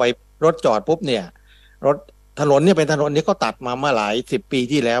เข้าไปรถจอดปุ๊บเนี่ยรถถนนเนี่ยเป็นถนนที่เขาตัดมาเมื่อหลาย10 ปี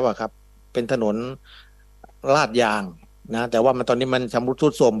ที่แล้วอะครับเป็นถนนลาดยางนะแต่ว่ามันตอนนี้มันชำรุดทรุ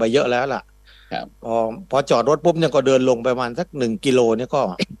ดโทรมไปเยอะแล้วล่ะพอจอดรถปุ๊บเนี่ยก็เดินลงไปประมาณสัก1 กิโลเนี่ยก็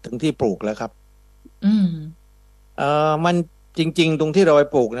ถึงที่ปลูกแล้วครับมันจริงๆตรงที่เราไป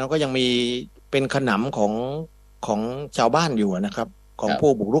ปลูกนะก็ยังมีเป็นขนำของชาวบ้านอยู่นะครับของ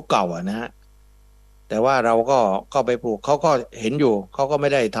ผู้บุกรุกเก่านะฮะแต่ว่าเราก็ไปปลูกเขาก็เห็นอยู่เขาก็ไม่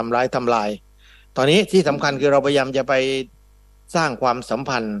ได้ทำลายตอนนี้ที่สำคัญคือเราพยายามจะไปสร้างความสัม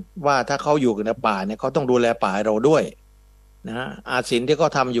พันธ์ว่าถ้าเขาอยู่ในป่าเนี่ยเขาต้องดูแลป่าเราด้วยนะอาศิลที่เขา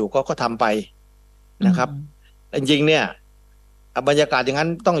ทำอยู่ก็ทำไปนะครับจริงๆเนี่ยบรรยากาศอย่างนั้น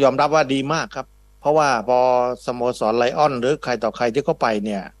ต้องยอมรับว่าดีมากครับเพราะว่าพอสโมสรไลออนหรือใครต่อใครที่เขาไปเ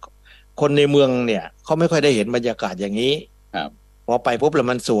นี่ยคนในเมืองเนี่ยเขาไม่ค่อยได้เห็นบรรยากาศอย่างนี้พอไปปุ๊บแล้ว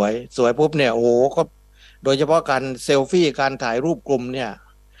มันสวยปุ๊บเนี่ยโอ้โหก็โดยเฉพาะการเซลฟี่การถ่ายรูปกลุ่มเนี่ย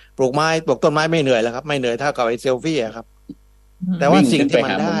ปลูกต้นไม้ไม่เหนื่อยแล้วครับไม่เหนื่อยเท่ากับไอ้เซลฟี่ครับแต่ว่าสิ่งที่มั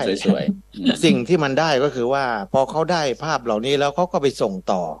นได้สิ่งที่มันได้ก็คือว่าพอเขาได้ภาพเหล่านี้แล้วเขาก็ไปส่ง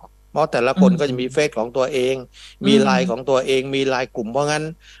ต่อเพราะแต่ละคนก็จะมีเฟซของตัวเองมีไลน์ของตัวเองมีไลน์กลุ่มเพราะงั้น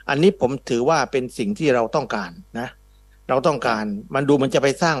อันนี้ผมถือว่าเป็นสิ่งที่เราต้องการนะเราต้องการมันดูมันจะไป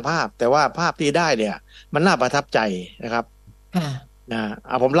สร้างภาพแต่ว่าภาพที่ได้เนี่ยมันน่าประทับใจนะครับ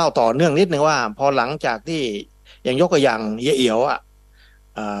ผมเล่าต่อเนื่องนิดนึงว่าพอหลังจากที่อย่างยกตัวอย่างเอี่ยว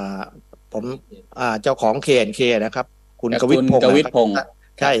ผมเจ้าของ K&K นะครับคุณกวิทพงศ์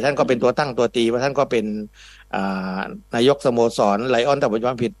ใช่ท่านก็เป็นตัวตั้งตัวตีว่าท่านก็เป็นนายกสโมสรไลออนแต่ผมจำ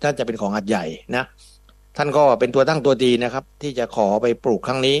ไม่ผิดท่านจะเป็นของหัดใหญ่นะท่านก็เป็นตัวตั้งตัวตีนะครับที่จะขอไปปลูกค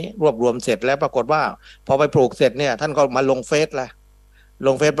รั้งนี้รวบรวมเสร็จแล้วปรากฏว่าพอไปปลูกเสร็จเนี่ยท่านก็มาลงเฟซ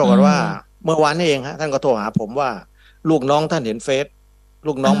ปรากฏว่าเมื่อวานนี้เองฮะท่านก็โทรหาผมว่าลูกน้องท่านเห็นเฟซ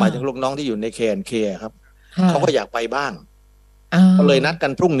ลูกน้องหมายถึงลูกน้องที่อยู่ใน K&K ครับเขาก็อยากไปบ้างก็เลยนัดกั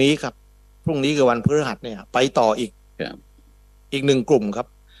นพรุ่งนี้ครับพรุ่งนี้คือวันพฤหัสเนี่ยไปต่ออีก1 กลุ่มครับ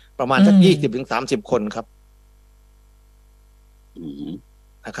ประมาณสัก20-30 คนครับ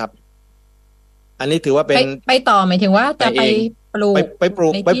นะครับอันนี้ถือว่าเป็นไปต่อหมายถึงว่าจะไปปลู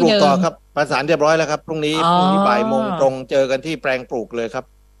กต่อครับประสานเรียบร้อยแล้วครับพรุ่งนี้บ่ายโมงตรงเจอกันที่แปลงปลูกเลยครับ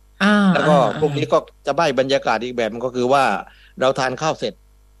แล้วก็พรุ่งนี้ก็จะได้บรรยากาศอีกแบบมันก็คือว่าเราทานข้าวเสร็จ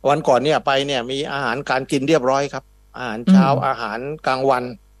วันก่อนเนี่ยไปเนี่ยมีอาหารการกินเรียบร้อยครับอาหารเช้าอาหารกลางวัน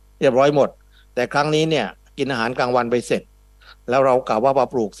เรียบร้อยหมดแต่ครั้งนี้เนี่ยกินอาหารกลางวันไปเสร็จแล้วเรากะว่าพอ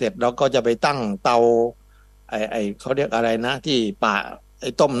ปลูกเสร็จเราก็จะไปตั้งเตาไอเขาเรียกอะไรนะที่ป่าไอ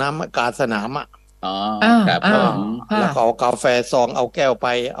ต้มน้ำกาสนามครับแล้วก็เอากาแฟซองเอาแก้วไป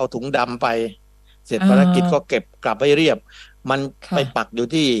เอาถุงดำไปเสร็จภารกิจก็เก็บกลับไปเรียบมันไปปักอยู่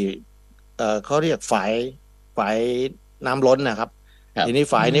ที่เขาเรียกฝายน้ำล้นนะครับทีนี้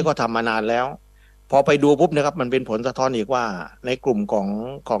ฝายนี้ก็ทำมานานแล้วพอไปดูปุ๊บนะครับมันเป็นผลสะท้อนอีกว่าในกลุ่ม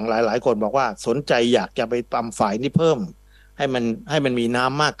ของหลายๆคนบอกว่าสนใจอยากจะไปทำฝายนี้เพิ่มให้มันมีน้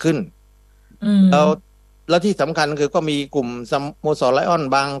ำมากขึ้นแล้วที่สำคัญคือก็มีกลุ่มสโมสรไลออน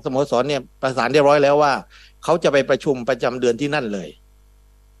บางสโมสรเนี่ยประสานเรียบร้อยแล้วว่าเขาจะไปประชุมประจำเดือนที่นั่นเลย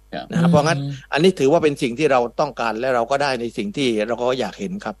นะเพราะงั้นอันนี้ถือว่าเป็นสิ่งที่เราต้องการและเราก็ได้ในสิ่งที่เราก็อยากเห็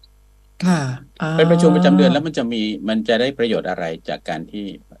นครับไปประชุมประจำเดือนแล้วมันจะได้ประโยชน์อะไรจากการที่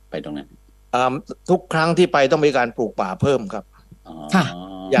ไปตรงนั้นทุกครั้งที่ไปต้องมีการปลูกป่าเพิ่มครับ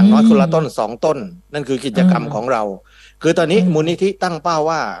อย่างน้อยคนละต้น2 ต้นนั่นคือกิจกรรมของเราคือตอนนี้มูลนิธิตั้งเป้า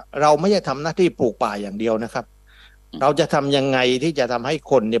ว่าเราไม่ใช่ทำหน้าที่ปลูกป่าอย่างเดียวนะครับเราจะทำยังไงที่จะทำให้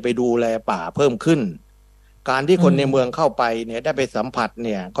คนเนี่ยไปดูแลป่าเพิ่มขึ้นการที่คนในเมืองเข้าไปเนี่ยได้ไปสัมผัสเ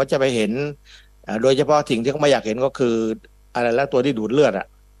นี่ยเขาจะไปเห็นโดยเฉพาะสิ่งที่เขาไม่อยากเห็นก็คืออะไรแล้วตัวที่ดูดเลือด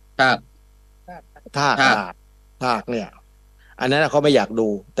ทากเนี่ย อันนั้นเขาไม่อยากดู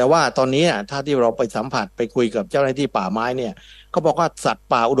แต่ว่าตอนนี้ถ้าที่เราไปสัมผัสไปคุยกับเจ้าหน้าที่ป่าไม้เนี่ยเขาบอกว่าสัตว์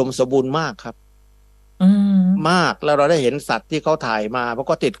ป่าอุดมสมบูรณ์มากครับมากแล้วเราได้เห็นสัตว์ที่เขาถ่ายมาเพราะ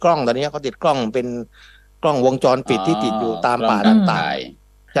ก็ติดกล้องตอนนี้เขาติดกล้องเป็นกล้องวงจรปิดที่ติดอยู่ตามป่าต่าง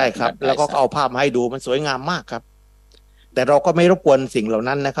ๆใช่ครับแล้วก็เอาภาพมาให้ดูมันสวยงามมากครับแต่เราก็ไม่รบกวนสิ่งเหล่า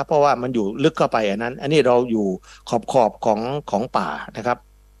นั้นนะครับเพราะว่ามันอยู่ลึกเข้าไปอันนี้เราอยู่ขอบของป่านะครับ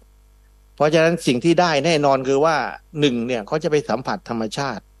เพราะฉะนั้นสิ่งที่ได้แน่นอนคือว่าหนึ่งเนี่ยเขาจะไปสัมผัสธรรมช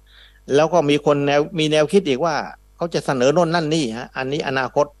าติแล้วก็มีคนมีแนวคิดอีกว่าเขาจะเสนอโน่นนั่นนี่ฮะอันนี้อนา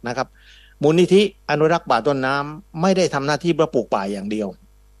คตนะครับมูลนิธิอนุรักษ์ป่าต้นน้ำไม่ได้ทำหน้าที่ปลูกป่าอย่างเดียว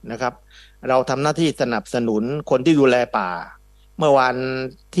นะครับเราทำหน้าที่สนับสนุนคนที่ดูแลป่าเมื่อวัน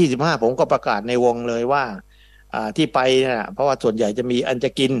ที่15ผมก็ประกาศในวงเลยว่าที่ไปเนี่ยเพราะว่าส่วนใหญ่จะมีอันจะ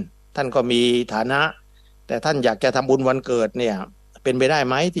กินท่านก็มีฐานะแต่ท่านอยากจะทำบุญวันเกิดเนี่ยเป็นไปได้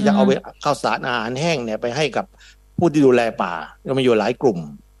ไหมที่จะเอาไปข้าวสารอาหารแห้งเนี่ยไปให้กับผู้ที่ดูแลป่าก็มีอยู่หลายกลุ่ม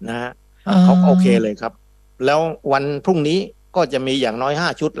นะฮะเขาโอเคเลยครับแล้ววันพรุ่งนี้ก็จะมีอย่างน้อย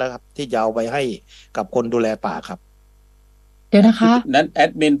5 ชุดแล้วครับที่จะเอาไปให้กับคนดูแลป่าครับเดี๋ยวนะคะนั้นแอ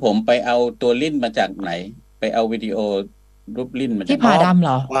ดมินผมไปเอาตัวลิ้นมาจากไหนไปเอาวิดีโอรูปลิ้นมาจากที่ผาดำเห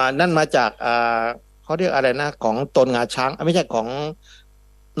รอนั่นมาจากเขาเรียกอะไรนะของตนงาช้างไม่ใช่ของ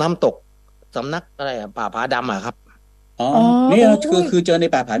น้ำตกสำนักอะไรป่าผาดำครับอ๋อนี่คือเจอใน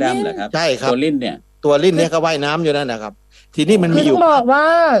ป่าผาดำเหรอครับใช่ครับตัวลิ้นเนี่ยก็ว่ายน้ำอยู่นั่นนะครับทีนี้มันมีอยู่บอกว่า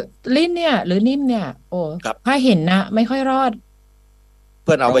ลิ้นเนี่ยหรือนิ่มเนี่ยโอ้ถ้าเห็นนะไม่ค่อยรอดเ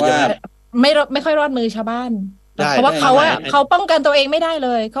พื่อนเอาไปเยอะไม่ค่อยรอดมือชาวบ้านเพราะว่าเขาป้องกันตัวเองไม่ได้เล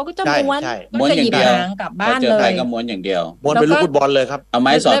ยเขาก็จะม้วนก็จะหยิบหางกลับบ้านเลยก็ม้วนอย่างเดียวม้วนเป็นลูกฟุตบอลเลยครับเอาไ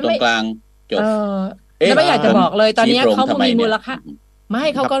ม้สอดตรงกลางจบแล้วไม่อยากจะบอกเลยตอนนี้เขามีมูลค่าไม่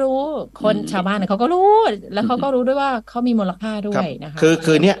เขาก็รู้คนชาวบ้านเขาก็รู้แล้วเขาก็รู้ด้วยว่าเขามีมูลค่าด้วยนะคะ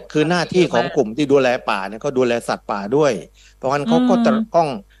คือเนี่ยคือหน้าที่ของกลุ่มที่ดูแลป่าเนี่ยเขาดูแลสัตว์ป่าด้วยเพราะงั้นเขาก็ต้อง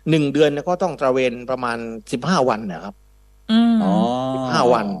1 เดือนเนี่ยก็ต้องตระเวนประมาณ15 วันนะครับ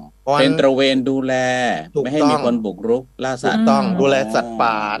15 วันเป็นตระเวนดูแลไม่ให้มีคนบุกรุกล่าสัตว์ต้องดูแลสัตว์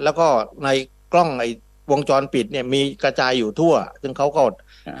ป่าแล้วก็ในกล้องไอ้วงจรปิดเนี่ยมีกระจายอยู่ทั่วซึ่งเขาก็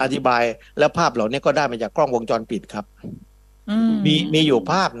อธิบายแล้วภาพเหล่านี้ก็ได้มาจากกล้องวงจรปิดครับมีอยู่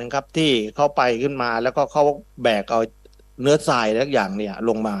ภาพหนึ่งครับที่เขาไปขึ้นมาแล้วก็เขาแบกเอาเนื้อทรายทุกอย่างเนี่ย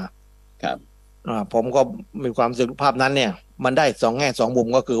ลงมาครับผมก็มีความรู้สึกภาพนั้นเนี่ยมันได้2 แง่ 2 มุม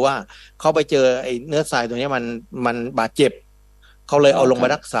ก็คือว่าเขาไปเจอไอ้เนื้อทรายตัวนี้มันบาดเจ็บเขาเลยเอาลงมา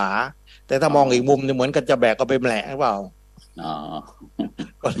รักษาแต่ถ้ามองอีกมุมนึงเหมือนกันจะแบกเอาไปแหละหรือเปล่า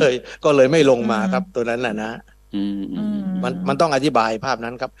ก็เลยไม่ลงมาครับตัวนั้นนะมันต้องอธิบายภาพ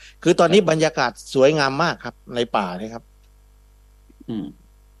นั้นครับคือตอนนี้บรรยากาศสวยงามมากครับในป่านี่ครับ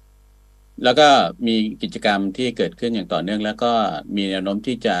แล้วก็มีกิจกรรมที่เกิดขึ้นอย่างต่อเนื่องแล้วก็มีแนวโน้ม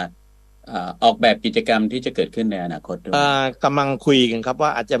ที่จะออกแบบกิจกรรมที่จะเกิดขึ้นในอนาคตด้วยกำลังคุยกันครับว่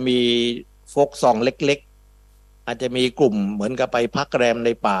าอาจจะมีโฟกซองเล็กๆอาจจะมีกลุ่มเหมือนกับไปพักแรมใน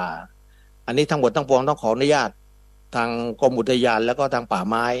ป่าอันนี้ทั้งหมดทั้งปวงต้องขออนุญาตทางกรมอุทยานแล้วก็ทางป่า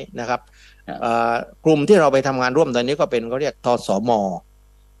ไม้นะครับกลุ่มที่เราไปทำงานร่วมตอนนี้ก็เป็นเขาเรียกทสม.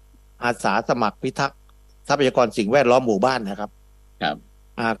อาสาสมัครพิทักษ์ทรัพยากรสิ่งแวดล้อมหมู่บ้านนะครับ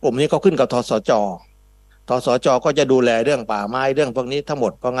กลุ่มนี้ก็ขึ้นกับทสจ.ก็จะดูแลเรื่องป่าไม้เรื่องพวกนี้ทั้งหม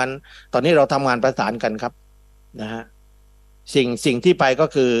ดเพราะงั้นตอนนี้เราทำงานประสานกันครับนะฮะสิ่งที่ไปก็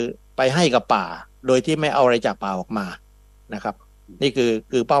คือไปให้กับป่าโดยที่ไม่เอาอะไรจากป่าออกมานะครับนี่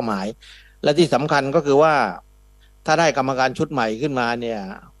คือเป้าหมายและที่สำคัญก็คือว่าถ้าได้กรรมการชุดใหม่ขึ้นมาเนี่ย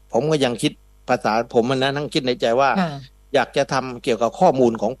ผมก็ยังคิดภาษาผมนะทั้งคิดในใจว่าอยากจะทำเกี่ยวกับข้อมู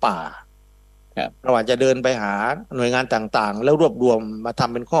ลของป่าเราอาจจะเดินไปหาหน่วยงานต่างๆแล้วรวบรวมมาท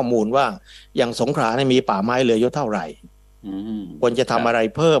ำเป็นข้อมูลว่าอย่างสงขลาเนี่ยมีป่าไม้เหลืออยู่เท่าไหร่ควรจะทำอะไร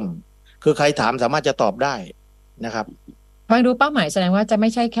เพิ่มคือใครถามสามารถจะตอบได้นะครับฟังดูเป้าหมายแสดงว่าจะไม่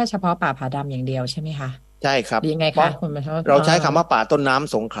ใช่แค่เฉพาะป่าผาดำอย่างเดียวใช่ไหมคะใช่ครับยังไงคะเราใช้คำว่าป่าต้นน้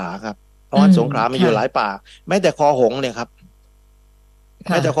ำสงขลาครับเพราะว่าสงขลามีอยู่หลายป่าแม้แต่คอหงเนี่ยครับ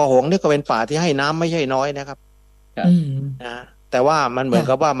แม้แต่คอหงนี่ก็เป็นป่าที่ให้น้ำไม่ใช่น้อยนะครับนะแต่ว่ามันเหมือน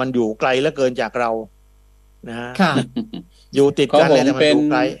กับว่ามันอยู่ไกลเหลือเกินจากเรานะฮะอยู่ติดกันเลยแต่มันอยู่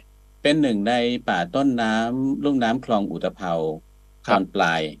ไกลเป็นหนึ่งในป่าต้นน้ำลุ่มน้ำคลองอุตภเปาตอนปล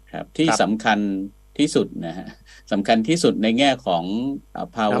ายครับที่สำคัญที่สุดนะฮะสำคัญที่สุดในแง่ของ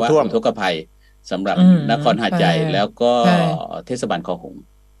ภาวะอุทกภัยสำหรับนครหาดใหญ่แล้วก็เทศบาลคอหง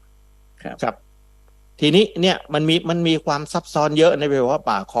ครับทีนี้เนี่ยมันมีความซับซ้อนเยอะในเรื่องว่า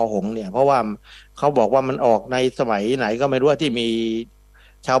ป่าคอหงเนี่ยเพราะว่าเขาบอกว่ามันออกในสมัยไหนก็ไม่รู้ว่าที่มี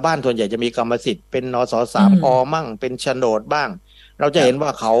ชาวบ้านส่วนใหญ่จะมีกรรมสิทธิ์เป็นนส3 อมั่งเป็นโฉนดบ้างเราจะเห็นว่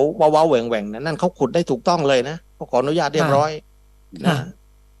าเขาว้าวแหว่งนั่นเขาขุดได้ถูกต้องเลยนะเขาขออนุญาตเรียบร้อยนะ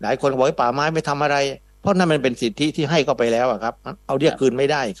หลายคนบอกว่าป่าไม้ไม่ทำอะไร เพราะนั่นมันเป็นสิทธิที่ให้เข้าไปแล้วอะครับเอาเรียกคืนไม่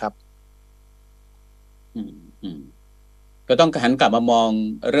ได้ครับก็ต้องหันกลับมามอง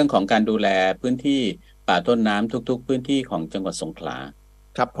เรื่องของการดูแลพื้นที่ป่าต้นน้ำทุกๆพื้นที่ของจังหวัดสงขลา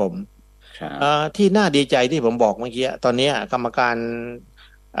ครับผมที่น่าดีใจที่ผมบอกเมื่อกี้ตอนนี้กรรมการ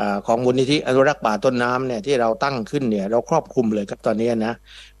ของมูลนิธิอนุรักษ์ป่าต้นน้ำเนี่ยที่เราตั้งขึ้นเนี่ยเราครอบคลุมเลยครับตอนนี้นะ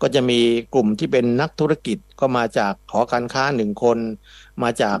ก็จะมีกลุ่มที่เป็นนักธุรกิจก็มาจากหอการค้า1 คนมา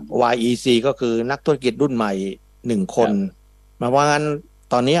จาก YEC ก็คือนักธุรกิจรุ่นใหม่1 คนมาว่างั้น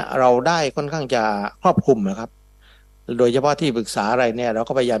ตอนนี้เราได้ค่อนข้างจะครอบคลุมนะครับโดยเฉพาะที่ปรึกษาอะไรเนี่ยเรา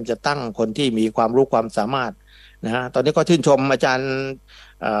ก็พยายามจะตั้งคนที่มีความรู้ความสามารถนะฮะตอนนี้ก็ชื่นชมอาจารย์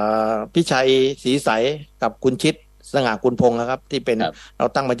พิชัยศรีใสกับคุณชิดสง่ากุลพงศ์นะครับที่เป็นเรา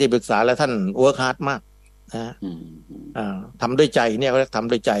ตั้งมาที่ปรึกษาแล้วท่านเวิร์คฮาร์ดมากนะทำด้วยใจเนี่ยเขาเรียกท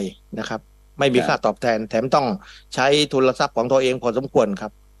ำด้วยใจนะครับไม่มีค่าตอบแทนแถมต้องใช้ทุนทรัพย์ของตัวเองพอสมควรครั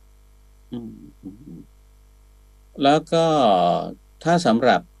บแล้วก็ถ้าสำห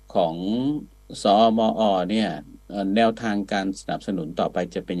รับของสมอเนี่ยแนวทางการสนับสนุนต่อไป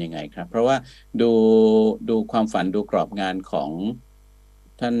จะเป็นยังไงครับเพราะว่าดูความฝันดูกรอบงานของ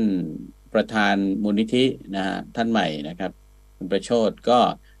ท่านประธานมูลนิธินะฮะท่านใหม่นะครับคุณประโชติก็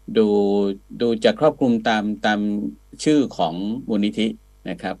ดูจะครอบคลุมตามชื่อของมูลนิธิ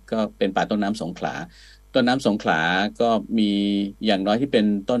นะครับก็เป็นป่าต้นน้ำสงขลาต้นน้ำสงขลาก็มีอย่างน้อยที่เป็น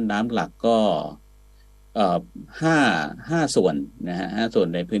ต้นน้ำหลักก็ห้าส่วนนะฮะ5 ส่วน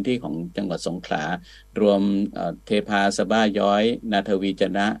ในพื้นที่ของจังหวัดสงขลารวมเทพาสะบ้าย้อยนาทวีจ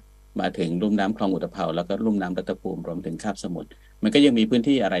นะมาถึงลุ่มน้ำคลองอุตภเปาแล้วก็ลุ่มน้ำรัตภูมิรวมถึงคาบสมุทรมันก็ยังมีพื้น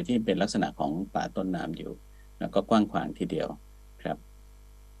ที่อะไรที่เป็นลักษณะของป่าต้นน้ำอยู่แล้วก็กว้างขวางทีเดียวครับ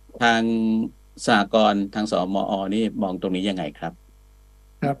ทางสหกรณ์ทางสมอนี่มองตรงนี้ยังไงครับ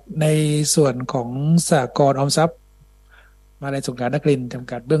ครับในส่วนของสหกรณ์ออมทรัพย์มาลัยสงขลานครินทร์จ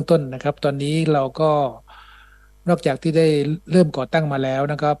ำกัดเบื้องต้นนะครับตอนนี้เราก็นอกจากที่ได้เริ่มก่อตั้งมาแล้ว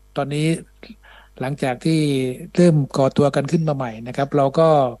นะครับตอนนี้หลังจากที่เริ่มก่อตัวกันขึ้นมาใหม่นะครับเราก็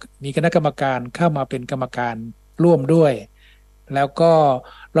มีคณะกรรมการเข้ามาเป็นกรรมการร่วมด้วยแล้วก็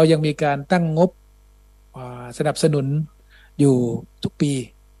เรายังมีการตั้งงบสนับสนุนอยู่ทุกปี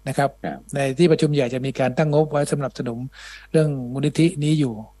นะครับในที่ประชุมใหญ่จะมีการตั้งงบไว้สนับสนุนเรื่องมูลนิธินี้อ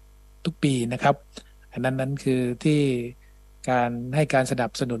ยู่ทุกปีนะครับอันนั้นคือที่การให้การสนั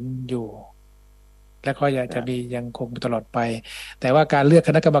บสนุนอยู่และก็จะมียังคงตลอดไปแต่ว่าการเลือกค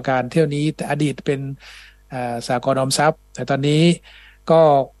ณะกรรมการเที่ยวนี้อดีตเป็นสหกรณ์ออมทรัพย์แต่ตอนนี้ก็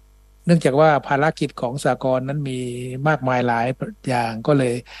เนื่องจากว่าภารกิจของสหกรณ์นั้นมีมากมายหลายอย่างก็เล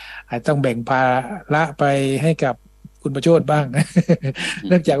ยอาจต้องแบ่งภาระไปให้กับคุณประโชติบ้าง เ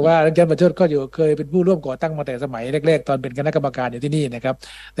นื่องจากว่าอาจารย์ประโชติก็เคยเป็นผู้ร่วมก่อตั้งมาแต่สมัยแรกๆตอนเป็นคณะกรรมการอยู่ที่นี่นะครับ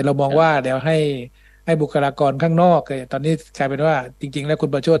แต่เรามองว่าเดี๋ยวให้บุคลากรข้างนอกตอนนี้กลายเป็นว่าจริงๆแล้วคุณ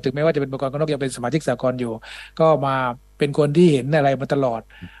ประโชติถึงแม้ว่าจะเป็นบุคลากรข้างนอกยังเป็นสมาชิกสหกรณ์อยู่ก็มาเป็นคนที่เห็นอะไรมาตลอด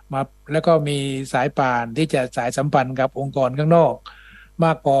มาแล้วก็มีสายป่านที่จะสายสัมพันธ์กับองค์กรข้างนอกม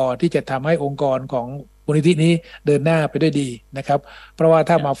ากพอที่จะทำให้องค์กรของมูลนิธินี้เดินหน้าไปด้วยดีนะครับเพราะว่า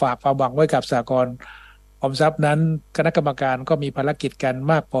ถ้ามาฝากความหวังไว้กับสหกรณ์ออมทรัพย์นั้นคณะกรรมการก็มีภารกิจกัน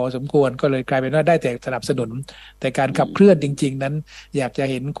มากพอสมควรก็เลยกลายเป็นว่าได้แต่สนับสนุนแต่การขับเคลื่อนจริงๆนั้นอยากจะ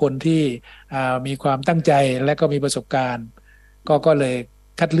เห็นคนที่มีความตั้งใจและก็มีประสบการณ์ก็เลย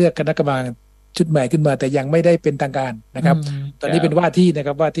คัดเลือกคณะกรรมการชุดใหม่ขึ้นมาแต่ยังไม่ได้เป็นทางการนะครับตอนนี้เป็นว่าที่นะค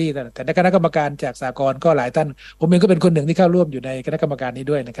รับว่าที่แต่คณะกรรมการจากสหกรณ์ก็หลายท่านผมเองก็เป็นคนหนึ่งที่เข้าร่วมอยู่ในคณะกรรมการนี้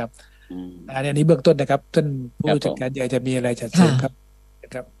ด้วยนะครับอันนี้เบื้องต้นนะครับท่านผู้จัดการใหญ่จะมีอะไรจะเสริมครับ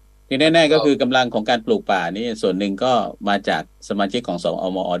ที่แน่ๆก็คือกำลังของการปลูกป่านี่ส่วนหนึ่งก็มาจากสมาชิกของส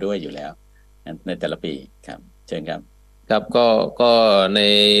มอด้วยอยู่แล้วในแต่ละปีครับเชิญครับครับก็ใน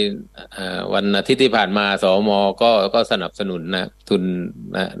วันอาทิตย์ที่ผ่านมาสมก็สนับสนุนนะทุน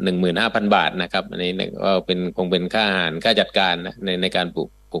15,000 บาทนะครับอันนี้ก็คงเป็นค่าอาหารค่าจัดการนะในการป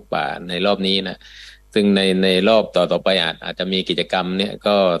ลูกป่าในรอบนี้นะซึ่งในรอบต่อไปอาจจะมีกิจกรรมเนี่ย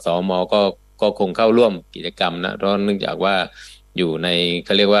ก็สมก็คงเข้าร่วมกิจกรรมนะเพราะเนื่องจากว่าอยู่ในเข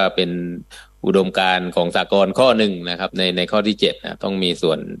าเรียกว่าเป็นอุดมการณ์ของสากลข้อหนึ่งนะครับในข้อที่7นะต้องมี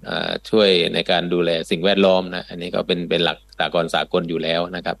ส่วนช่วยในการดูแลสิ่งแวดล้อมนะอันนี้ก็เป็นหลักสากลอยู่แล้ว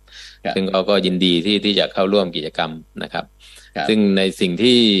นะครับซึ่งก็ยินดีที่จะเข้าร่วมกิจกรรมนะครับซึ่งในสิ่ง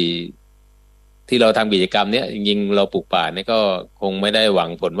ที่เราทำกิจกรรมเนี้ยจริงๆเราปลูกป่านี่ก็คงไม่ได้หวัง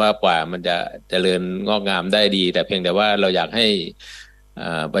ผลว่าป่ามันจะเจริญงอกงามได้ดีแต่เพียงแต่ว่าเราอยากให้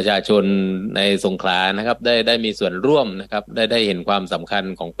ประชาชนในสงขลานะครับได้มีส่วนร่วมนะครับได้เห็นความสำคัญ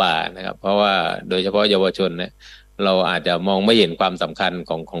ของป่านะครับเพราะว่าโดยเฉพาะเยาวชนเนี่ยเราอาจจะมองไม่เห็นความสำคัญ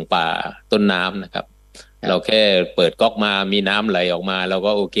ของป่าต้นน้ำนะครับเราแค่เปิดก๊อกมามีน้ำไหลออกมาเรา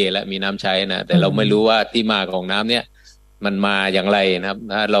ก็โอเคแล้วมีน้ำใช้นะแต่เราไม่รู้ว่าที่มาของน้ำเนี่ย มันมาอย่างไรนะครับ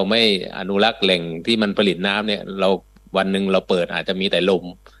ถ้าเราไม่อนุรักษ์แหล่งที่มันผลิตน้ำเนี่ยเราวันหนึ่งเราเปิดอาจจะมีแต่ลม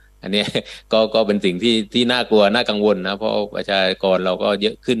อันนี้ก็เป็นสิ่งที่น่ากลัวน่ากังวลนะเพราะประชากรเราก็เย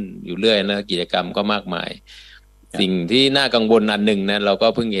อะขึ้นอยู่เรื่อยนะกิจกรรมก็มากมายสิ่งที่น่ากังวลอันหนึ่งนะเราก็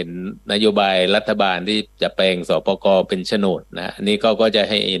เพิ่งเห็นนโยบายรัฐบาลที่จะแปลงสปก.เป็นโฉนดนะอันนี้ก็จะ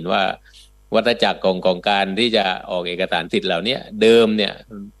ให้เห็นว่าวัฏจักรของการที่จะออกเอกสารสิทธิ์เหล่านี้เดิมเนี่ย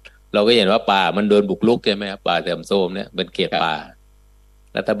เราก็เห็นว่าป่ามันโดนบุกรุกใช่ไหมครับป่าเสื่อมโทรมเนี่ยเป็นเขตป่า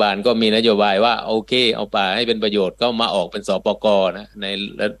รัฐบาลก็มีนโยบายว่าโอเคเอาป่าให้เป็นประโยชน์ก็มาออกเป็นสปก.นะ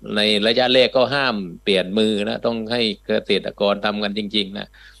ในระยะแรกก็ห้ามเปลี่ยนมือนะต้องให้เกษตรกรทำกันจริงๆนะ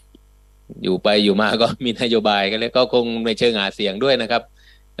อยู่ไปอยู่มาก็มีนโยบายกันแล้วก็คงในเชิงหาเสียงด้วยนะครับ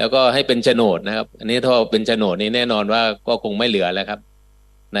แล้วก็ให้เป็นโฉนดนะครับอันนี้ถ้าเป็นโฉนดนี่แน่นอนว่าก็คงไม่เหลือแล้วครับ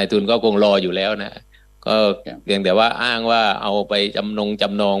นายทุนก็คงรออยู่แล้วนะก็เพียงแต่ว่าอ้างว่าเอาไปจ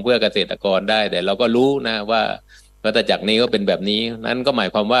ำนองเพื่อเกษตรกรได้แต่เราก็รู้นะว่าวัฏจักรนี้ก็เป็นแบบนี้นั้นก็หมาย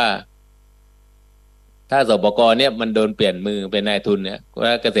ความว่าถ้าสปก.เนี่ยมันโดนเปลี่ยนมือเป็นนายทุนเนี่ยว่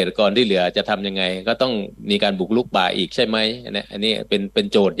าเกษตรกรที่เหลือจะทำยังไงก็ต้องมีการบุกรุกป่าอีกใช่ไหมอันนี้เป็น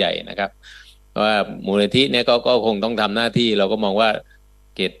โจทย์ใหญ่นะครับเพราะว่ามูลนิธิเนี่ยก็คงต้องทำหน้าที่เราก็มองว่า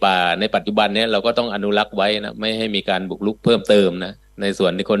เขตป่าในปัจจุบันเนี่ยเราก็ต้องอนุรักษ์ไว้นะไม่ให้มีการบุกรุกเพิ่มเติมนะในส่ว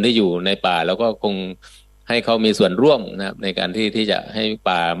นที่คนที่อยู่ในป่าเราก็คงให้เขามีส่วนร่วมนะครับในการที่จะให้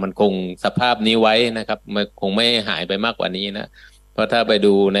ป่ามันคงสภาพนี้ไว้นะครับมันคงไม่หายไปมากกว่านี้นะเพราะถ้าไป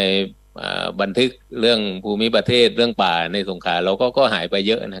ดูในบันทึกเรื่องภูมิประเทศเรื่องป่าในสงขลาเราก็หายไป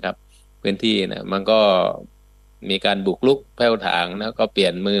เยอะนะครับพื้นที่นะมันก็มีการบุกรุกแผ่วถางนะก็เปลี่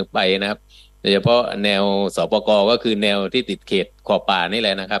ยนมือไปนะครับโดยเฉพาะแนวสปก.ก็คือแนวที่ติดเขตขอบป่านี่แห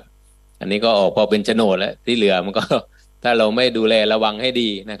ละนะครับอันนี้ก็ออกพอเป็นโฉนดแล้วที่เหลือมันก็ถ้าเราไม่ดูแลระวังให้ดี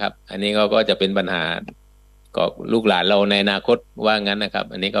นะครับอันนี้ก็จะเป็นปัญหาก็ลูกหลานเราในอนาคตว่างั้นนะครับ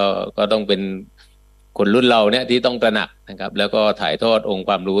อันนี้ก็ต้องเป็นคนรุ่นเราเนี่ยที่ต้องตระหนักนะครับแล้วก็ถ่ายทอดองค์ค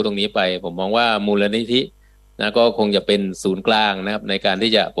วามรู้ตรงนี้ไปผมมองว่ามูลนิธินะก็คงจะเป็นศูนย์กลางนะครับในการ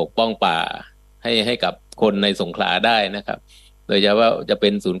ที่จะปกป้องป่าให้กับคนในสงขลาได้นะครับโดยเฉพาะจะเป็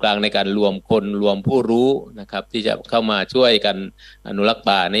นศูนย์กลางในการรวมคนรวมผู้รู้นะครับที่จะเข้ามาช่วยกันอนุรักษ์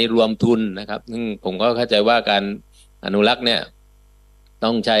ป่าในรวมทุนนะครับซึ่งผมก็เข้าใจว่าการอนุรักษ์เนี่ยต้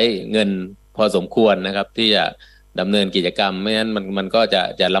องใช้เงินพอสมควรนะครับที่จะดำเนินกิจกรรมไม่งั้นมันก็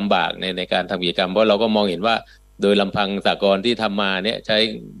จะลำบากในการทำกิจกรรมเพราะเราก็มองเห็นว่าโดยลำพังสหกรณ์ที่ทำมาเนี่ยใช้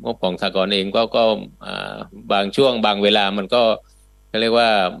งบของสหกรณ์เองก็บางช่วงบางเวลามันก็เรียกว่า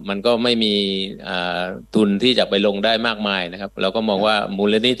มันก็ไม่มีทุนที่จะไปลงได้มากมายนะครับเราก็มองว่ามู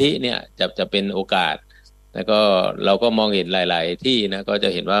ลนิธิเนี่ยจะเป็นโอกาสแล้วก็เราก็มองเห็นหลายๆที่นะก็จะ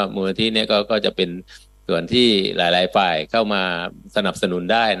เห็นว่ามูลนิธิเนี่ยก็จะเป็นส่วนที่หลายๆฝ่ายเข้ามาสนับสนุน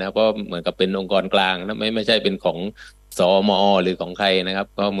ได้นะเพราะเหมือนกับเป็นองค์กรกลางนะไม่ใช่เป็นของสมอ.หรือของใครนะครับ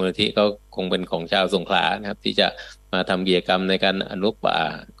ก็มูลนิธิก็คงเป็นของชาวสงขลานะครับที่จะมาทำกิจกรรมในการอนุรักษ์ป่า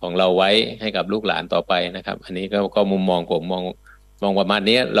ของเราไว้ให้กับลูกหลานต่อไปนะครับอันนี้ก็มุมมองผมมองประมาณ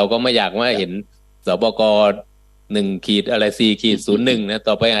นี้เราก็ไม่อยากว่าเห็นสปก1ขีดอะไร4ขีด01นะ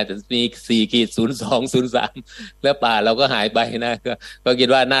ต่อไปอาจจะมี4ขีด02 03แล้วป่าเราก็หายไปนะก็คิด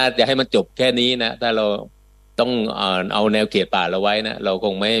ว่าน่าจะให้มันจบแค่นี้นะถ้าเราต้องเอาแนวเขตป่าเราไว้นะเราค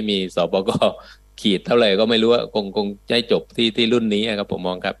งไม่มีสปกขีดเท่าไหร่ก็ไม่รู้ว่าคงจะจบที่รุ่นนี้ครับผมม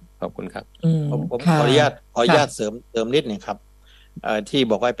องครับขอบคุณครับผมขออนุญาตเสริมนิดนึงครับที่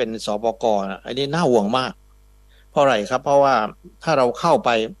บอกว่าเป็นสปกอันนี้น่าห่วงมากเพราะอะไรครับเพราะว่าถ้าเราเข้าไป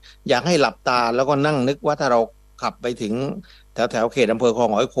อยากให้หลับตาแล้วก็นั่งนึกว่าถ้าเราขับไปถึงแถวเขตอำเภอคลอง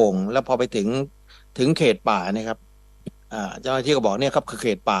หอยโข่งแล้วพอไปถึงเขตป่าเนี่ยครับเจ้าหน้าที่ก็บอกเนี่ยครับคือเข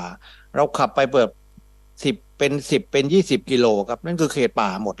ตป่าเราขับไปเปิด10เป็น20 กิโลครับนั่นคือเขตป่า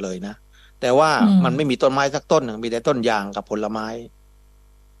หมดเลยนะแต่ว่ามันไม่มีต้นไม้สักต้นมีแต่ต้นยางกับผลไม้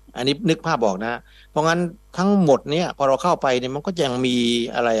อันนี้นึกภาพบอกนะเพราะงั้นทั้งหมดเนี่ยพอเราเข้าไปเนี่ยมันก็ยังมี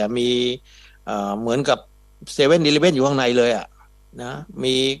อะไรมีเหมือนกับ7-11อยู่ข้างในเลยนะ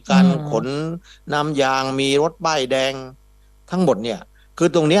มีการขนน้ำยางมีรถป้ายแดงทั้งหมดเนี่ยคือ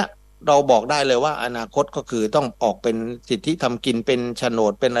ตรงเนี้ยเราบอกได้เลยว่าอนาคตก็คือต้องออกเป็นสิทธิทำกินเป็นโฉน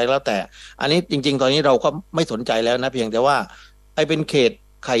ดเป็นอะไรแล้วแต่อันนี้จริงๆตอนนี้เราก็ไม่สนใจแล้วนะเพียงแต่ว่าไอ้เป็นเขต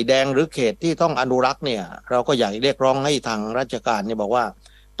ไข่แดงหรือเขตที่ต้องอนุรักษ์เนี่ยเราก็อยากเรียกร้องให้ทางราชการเนี่ยบอกว่า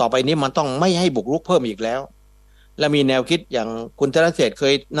ต่อไปนี้มันต้องไม่ให้บุกรุกเพิ่มอีกแล้วและมีแนวคิดอย่างคุณธนเศรษฐ์เค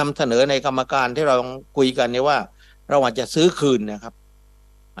ยนำเสนอในกรรมการที่เราคุยกันเนี่ยว่าเราอาจจะซื้อคืนนะครับ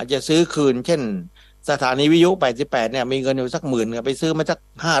อาจจะซื้อคืนเช่นสถานีวิทยุ88เนี่ยมีเงินอยู่สัก10,000ไปซื้อมาสัก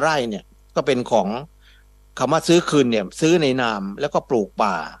5 ไร่เนี่ยก็เป็นของคำว่าซื้อคืนเนี่ยซื้อในนามแล้วก็ปลูก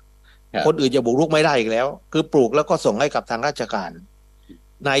ป่าคนอื่นจะบุกรุกไม่ได้อีกแล้วคือปลูกแล้วก็ส่งให้กับทางราชการ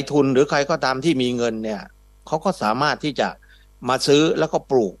นายทุนหรือใครก็ตามที่มีเงินเนี่ยเขาก็สามารถที่จะมาซื้อแล้วก็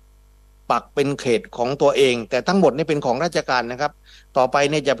ปลูก ปักเป็นเขตของตัวเองแต่ทั้งหมดนี่เป็นของราชการนะครับต่อไป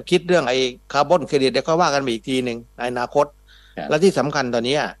เนี่ยจะคิดเรื่องไอ้คาร์บอนเครดิตเดี๋ยวก็ว่ากันอีกทีนึงในอนาคตและที่สำคัญตอน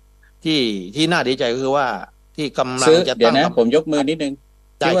นี้ที่น่าดีใจก็คือว่าที่กำลังจะตั้งเดี๋ยวนะผมยกมือนิดนึง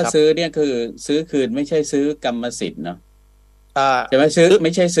ที่ว่าซื้อเนี่ยคือซื้อคืนไม่ใช่ซื้อกรรมสิทธิ์เนาะแต่ว่าซื้อไ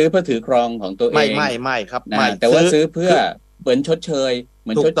ม่ใช่ซื้อเพื่อถือครองของตัวเองไม่ครับไม่แต่ว่าซื้อเพื่อเหมือนชดเชย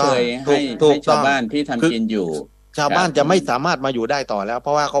ให้ชาวบ้านที่ทำกินอยู่ชาวบ้านจะไม่สามารถมาอยู่ได้ต่อแล้วเพร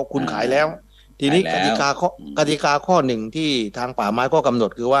าะว่าเขาคุณขายแล้วทีนี้กติกาข้อหนึ่งที่ทางป่าไม้ก็กำหน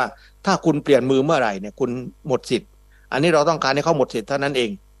ดคือว่าถ้าคุณเปลี่ยนมือเมื่อไหร่เนี่ยคุณหมดสิทธิ์อันนี้เราต้องการให้เขาหมดสิทธิ์เท่านั้นเอ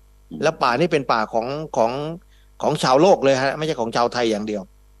งแล้วป่านี่เป็นป่าของชาวโลกเลยฮะไม่ใช่ของชาวไทยอย่างเดียว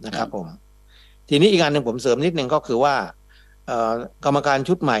นะครับผมทีนี้อีกอันหนึ่งผมเสริมนิดนึงก็คือว่ากรรมการ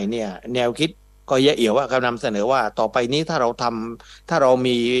ชุดใหม่เนี่ยแนวคิดก็เยอะเอี่ยวว่ากำลังนำเสนอว่าต่อไปนี้ถ้าเรา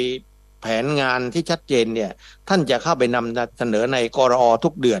มีแผนงานที่ชัดเจนเนี่ยท่านจะเข้าไปนำเสนอในกรอทุ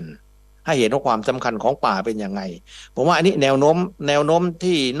กเดือนให้เห็นว่าความสำคัญของป่าเป็นยังไงผมว่าอันนี้แนวโน้ม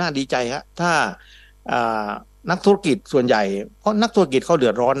ที่น่าดีใจครับถ้านักธุรกิจส่วนใหญ่เพราะนักธุรกิจเขาเดื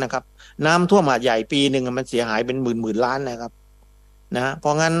อดร้อนนะครับน้ำท่วมหาดใหญ่ปีหนึ่งมันเสียหายเป็นหมื่นล้านนะครับนะเพร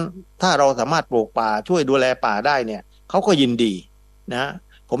าะงั้นถ้าเราสามารถปลูกป่าช่วยดูแลป่าได้เนี่ยเขาก็ยินดีนะ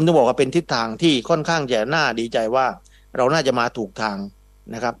ผมจะบอกว่าเป็นทิศทางที่ค่อนข้างจะน่าดีใจว่าเราน่าจะมาถูกทาง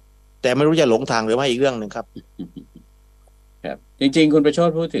นะครับแต่ไม่รู้จะหลงทางหรือไม่อีกเรื่องหนึ่งครับครับจริงๆคุณประโช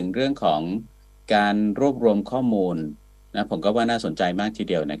ติพูดถึงเรื่องของการรวบรวมข้อมูลนะผมก็ว่าน่าสนใจมากที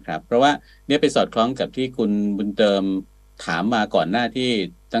เดียวนะครับเพราะว่าเนี่ยไปสอดคล้องกับที่คุณบุญเติมถามมาก่อนหน้าที่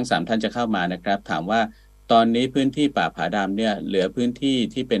ทั้ง3ท่านจะเข้ามานะครับถามว่าตอนนี้พื้นที่ป่าผาดำเนี่ยเหลือพื้นที่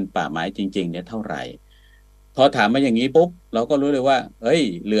ที่เป็นป่าไม้จริงๆเนี่ยเท่าไหร่พอถามมาอย่างนี้ปุ๊บเราก็รู้เลยว่าเอ้ย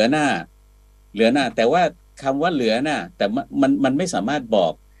เหลือหน้าแต่ว่าคำว่าเหลือหน้าแต่มันไม่สามารถบอ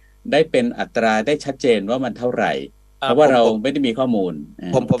กได้เป็นอัตราได้ชัดเจนว่ามันเท่าไหร่เพราะว่าเราไม่ได้มีข้อมูล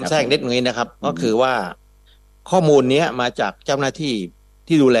ผมแทรกนิดนึงนะครับก็คือว่าข้อมูลนี้มาจากเจ้าหน้าที่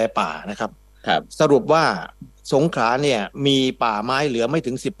ที่ดูแลป่านะครับสรุปว่าสงขลาเนี่ยมีป่าไม้เหลือไม่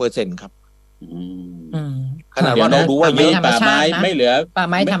ถึง 10% ครับขนาดว่าเราดูว่าเยอะป่าไม้ไม่เหลือป่า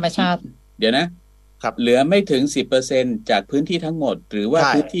ไม้ธรรมชาติเดี๋ยวนะครับเหลือไม่ถึง 10% จากพื้นที่ทั้งหมดหรือว่า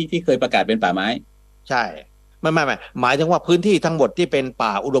พื้นที่ที่เคยประกาศเป็นป่าไม้ใช่ไม่หมายถึงว่าพื้นที่ทั้งหมดที่เป็นป่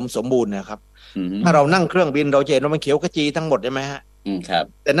าอุดมสมบูรณ์นะครับถ้าเรานั่งเครื่องบินเราจะเห็นว่ามันเขียวขจีทั้งหมดใช่ไหมฮะครับ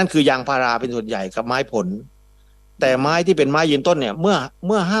แต่นั่นคือยางพาราเป็นส่วนใหญ่กับไม้ผลแต่ไม้ที่เป็นไม้ยืนต้นเนี่ยเ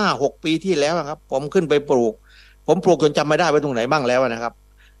มื่อ 5-6 ปีที่แล้วครับผมขึ้นไปปลูกผมปลูกจนจำไม่ได้ว่าตรงไหนบ้างแล้วนะครับ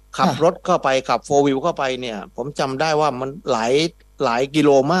ขับรถเข้าไปขับโฟร์วิวเข้าไปเนี่ยผมจำได้ว่ามันหลายกิโล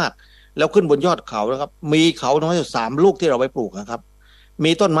มากแล้วขึ้นบนยอดเขานะครับมีเขาน้อยอยู่3 ลูกที่เราไปปลูกนะครับ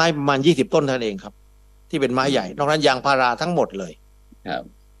มีต้นไม้ประมาณ20 ต้นเท่านั้นเองครับที่เป็นไม้ใหญ่นอกนั้นยางพาราทั้งหมดเลยครับ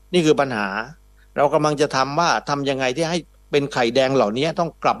นี่คือปัญหาเรากำลังจะทำยังไงที่ให้เป็นไข่แดงเหล่านี้ต้อง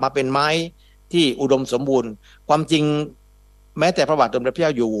กลับมาเป็นไม้ที่อุดมสมบูรณ์ความจริงแม้แต่พระบาทสมเด็จพระเจ้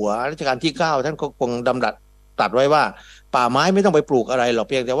าอยู่หัวรัชกาลที่9ท่านก็คงดำรัสตรัสไว้ว่าป่าไม้ไม่ต้องไปปลูกอะไรหรอกเ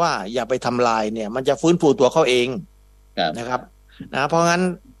พียงแต่ว่าอย่าไปทำลายเนี่ยมันจะฟื้นฟูตัวเขาเองนะครับนะเพราะงั้น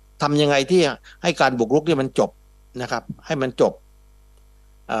ทำยังไงที่ให้การบุกรุกที่มันจบนะครับให้มันจบ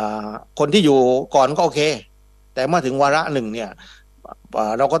คนที่อยู่ก่อนก็โอเคแต่เมื่อถึงวาระหนึ่งเนี่ย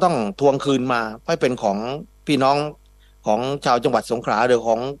เราก็ต้องทวงคืนมาให้เป็นของพี่น้องของชาวจังหวัดสงขลาหรือข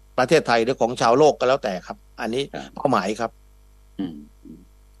องประเทศไทยหรือของชาวโลกก็แล้วแต่ครับอันนี้เป้าหมายครับ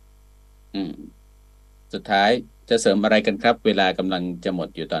สุดท้ายจะเสริมอะไรกันครับเวลากำลังจะหมด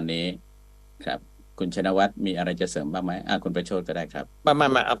อยู่ตอนนี้ครับคุณชนวัฒน์มีอะไรจะเสริมบ้างไหมคุณประโชติก็ได้ครับไ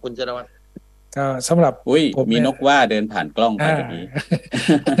ม่คุณชนวัฒน์ก็สำหรับมีนกว่าเดินผ่านกล้องไปแบบนี้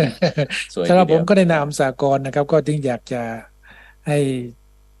สำหรับผมก็ในนามสากลนะครับก็จึงอยากจะใ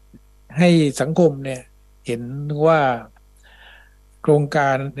ห้สังคมเนี่ยเห็นว่าโครงกา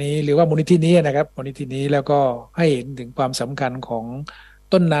รนี้หรือว่ามูลนิธินี้นะครับมูลนิธินี้แล้วก็ให้เห็นถึงความสำคัญของ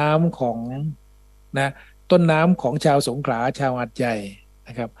ต้นน้ำของต้นน้ำของชาวสงขลาชาวหาดใหญ่น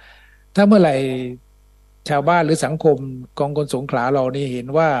ะครับถ้าเมื่อไหร่ชาวบ้านหรือสังคมของคนสงขลาเรานี่เห็น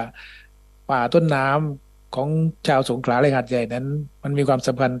ว่าป่าต้นน้ำของชาวสงขลาและหาดใหญ่นั้นมันมีความส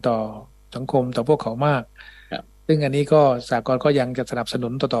ำคัญต่อสังคมต่อพวกเขามากซึ่งอันนี้ก็สากลก็ยังจะสนับสนุ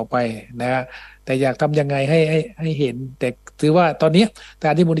นต่อไปนะฮะแต่อยากทำยังไงให้เห็นแต่ถือว่าตอนนี้กา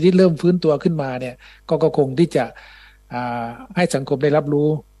รที่มูลนิธิเริ่มฟื้นตัวขึ้นมาเนี่ยก็คงที่จะให้สังคมได้รับรู้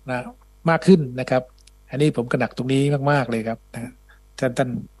นะมากขึ้นนะครับอันนี้ผมกระหนักตรงนี้มากๆเลยครับนะท่าน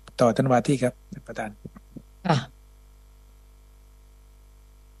ต่อท่านวาที่ครับประธาน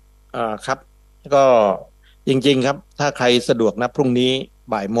ครับก็จริงๆครับถ้าใครสะดวกนะพรุ่งนี้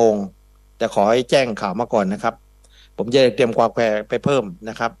บ่ายโมงแต่ขอให้แจ้งข่าวมาก่อนนะครับผมจะเตรียมกาแฟไปเพิ่ม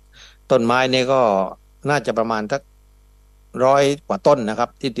นะครับต้นไม้นี่ก็น่าจะประมาณสัก 100 กว่าต้นนะครับ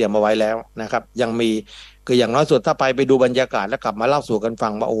ที่เตรียมเอาไว้แล้วนะครับยังมีคืออย่างน้อยสุดถ้าไปดูบรรยากาศแล้วกลับมาเล่าสู่กันฟั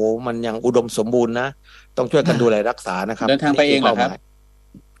งว่าโอ้โหมันยังอุดมสมบูรณ์นะต้องช่วยกันดูแลรักษานะครับเดินทางไปเองเหรอครับ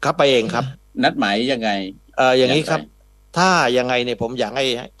ครับไปเองครับนัดหมายยังไงอย่างนี้ครับถ้ายังไงเนี่ยผมอยาก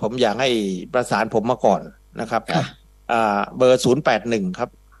ให้ประสานผมมาก่อนนะครับเบอร์081ครับ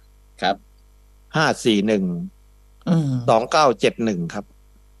ครับ5412971ครับ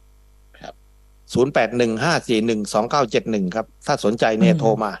0815412971ครับถ้าสนใจเนี่ยโท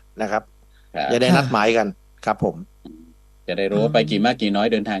รมานะครับจะได้นัดหมายกันครับผมจะได้รู้ว่าไปกี่มากกี่น้อย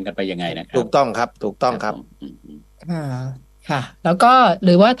เดินทางกันไปยังไงนะครับถูกต้องครับค่ะแล้วก็ห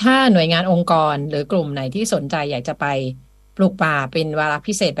รือว่าถ้าหน่วยงานองค์กรหรือกลุ่มไหนที่สนใจอยากจะไปปลูกป่าเป็นวาระ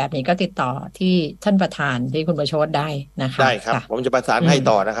พิเศษแบบนี้ก็ติดต่อที่ท่านประธานที่คุณประโชติได้นะคะได้ครับผมจะประสานให้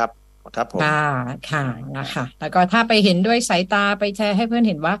ต่อนะครับครับผมค่ะนะคะแล้วก็ถ้าไปเห็นด้วยสายตาไปแชร์ให้เพื่อน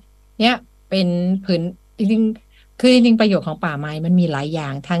เห็นว่าเนี่ยเป็นพื้นจริงๆคือจริงๆประโยชน์ของป่าไม้มันมีหลายอย่า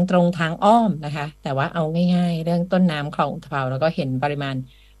งทางตรงทางอ้อมนะคะแต่ว่าเอาง่ายๆเรื่องต้นน้ำคลองอุตภาวแล้วก็เห็นปริมาณ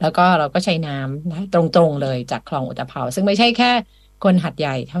แล้วก็เราก็ใช้น้ำตรงๆเลยจากคลองอุตภาวซึ่งไม่ใช่แค่คนหัดให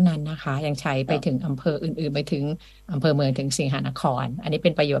ญ่เท่านั้นนะคะยังใช้ไปถึงอำเภออื่นๆไปถึงอำเภอเมืองถึงสิงหนครอันนี้เป็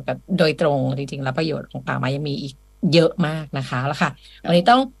นประโยชน์แบบโดยตรงจริงๆแล้วประโยชน์ของป่าไม้ยังมีอีกเยอะมากนะคะแล้วค่ะวันนี้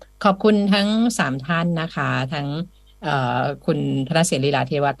ต้องขอบคุณทั้ง3ท่านนะคะทั้งคุณธนเสรีลีลาเ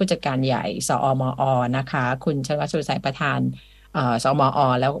ทวัฒน์ผู้จัดการใหญ่สอมอนะคะคุณชวัฒน์สุรสายประธานสมอ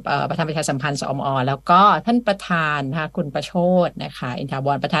แล้วประธานประชาสัมพันธ์สมอแล้วก็ท่านประธานนะคะคุณประโชตินะคะอินทาว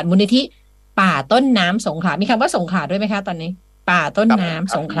รประธานมูลนิธิป่าต้นน้ำสงขลามีคำว่าสงขลาด้วยไหมคะตอนนี้ป่าต้นน้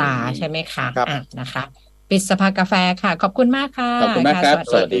ำสงขลาใช่ไหมคะนะคะปิดสภากาแฟค่ะขอบคุณมากค่ะขอบคุณมากครับ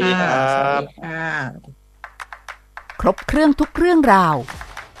สวัสดีครับครบเครื่องทุกเรื่องราว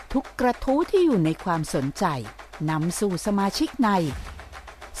ทุกกระทู้ที่อยู่ในความสนใจนำสู่สมาชิกใน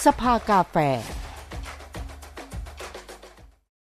สภากาแฟ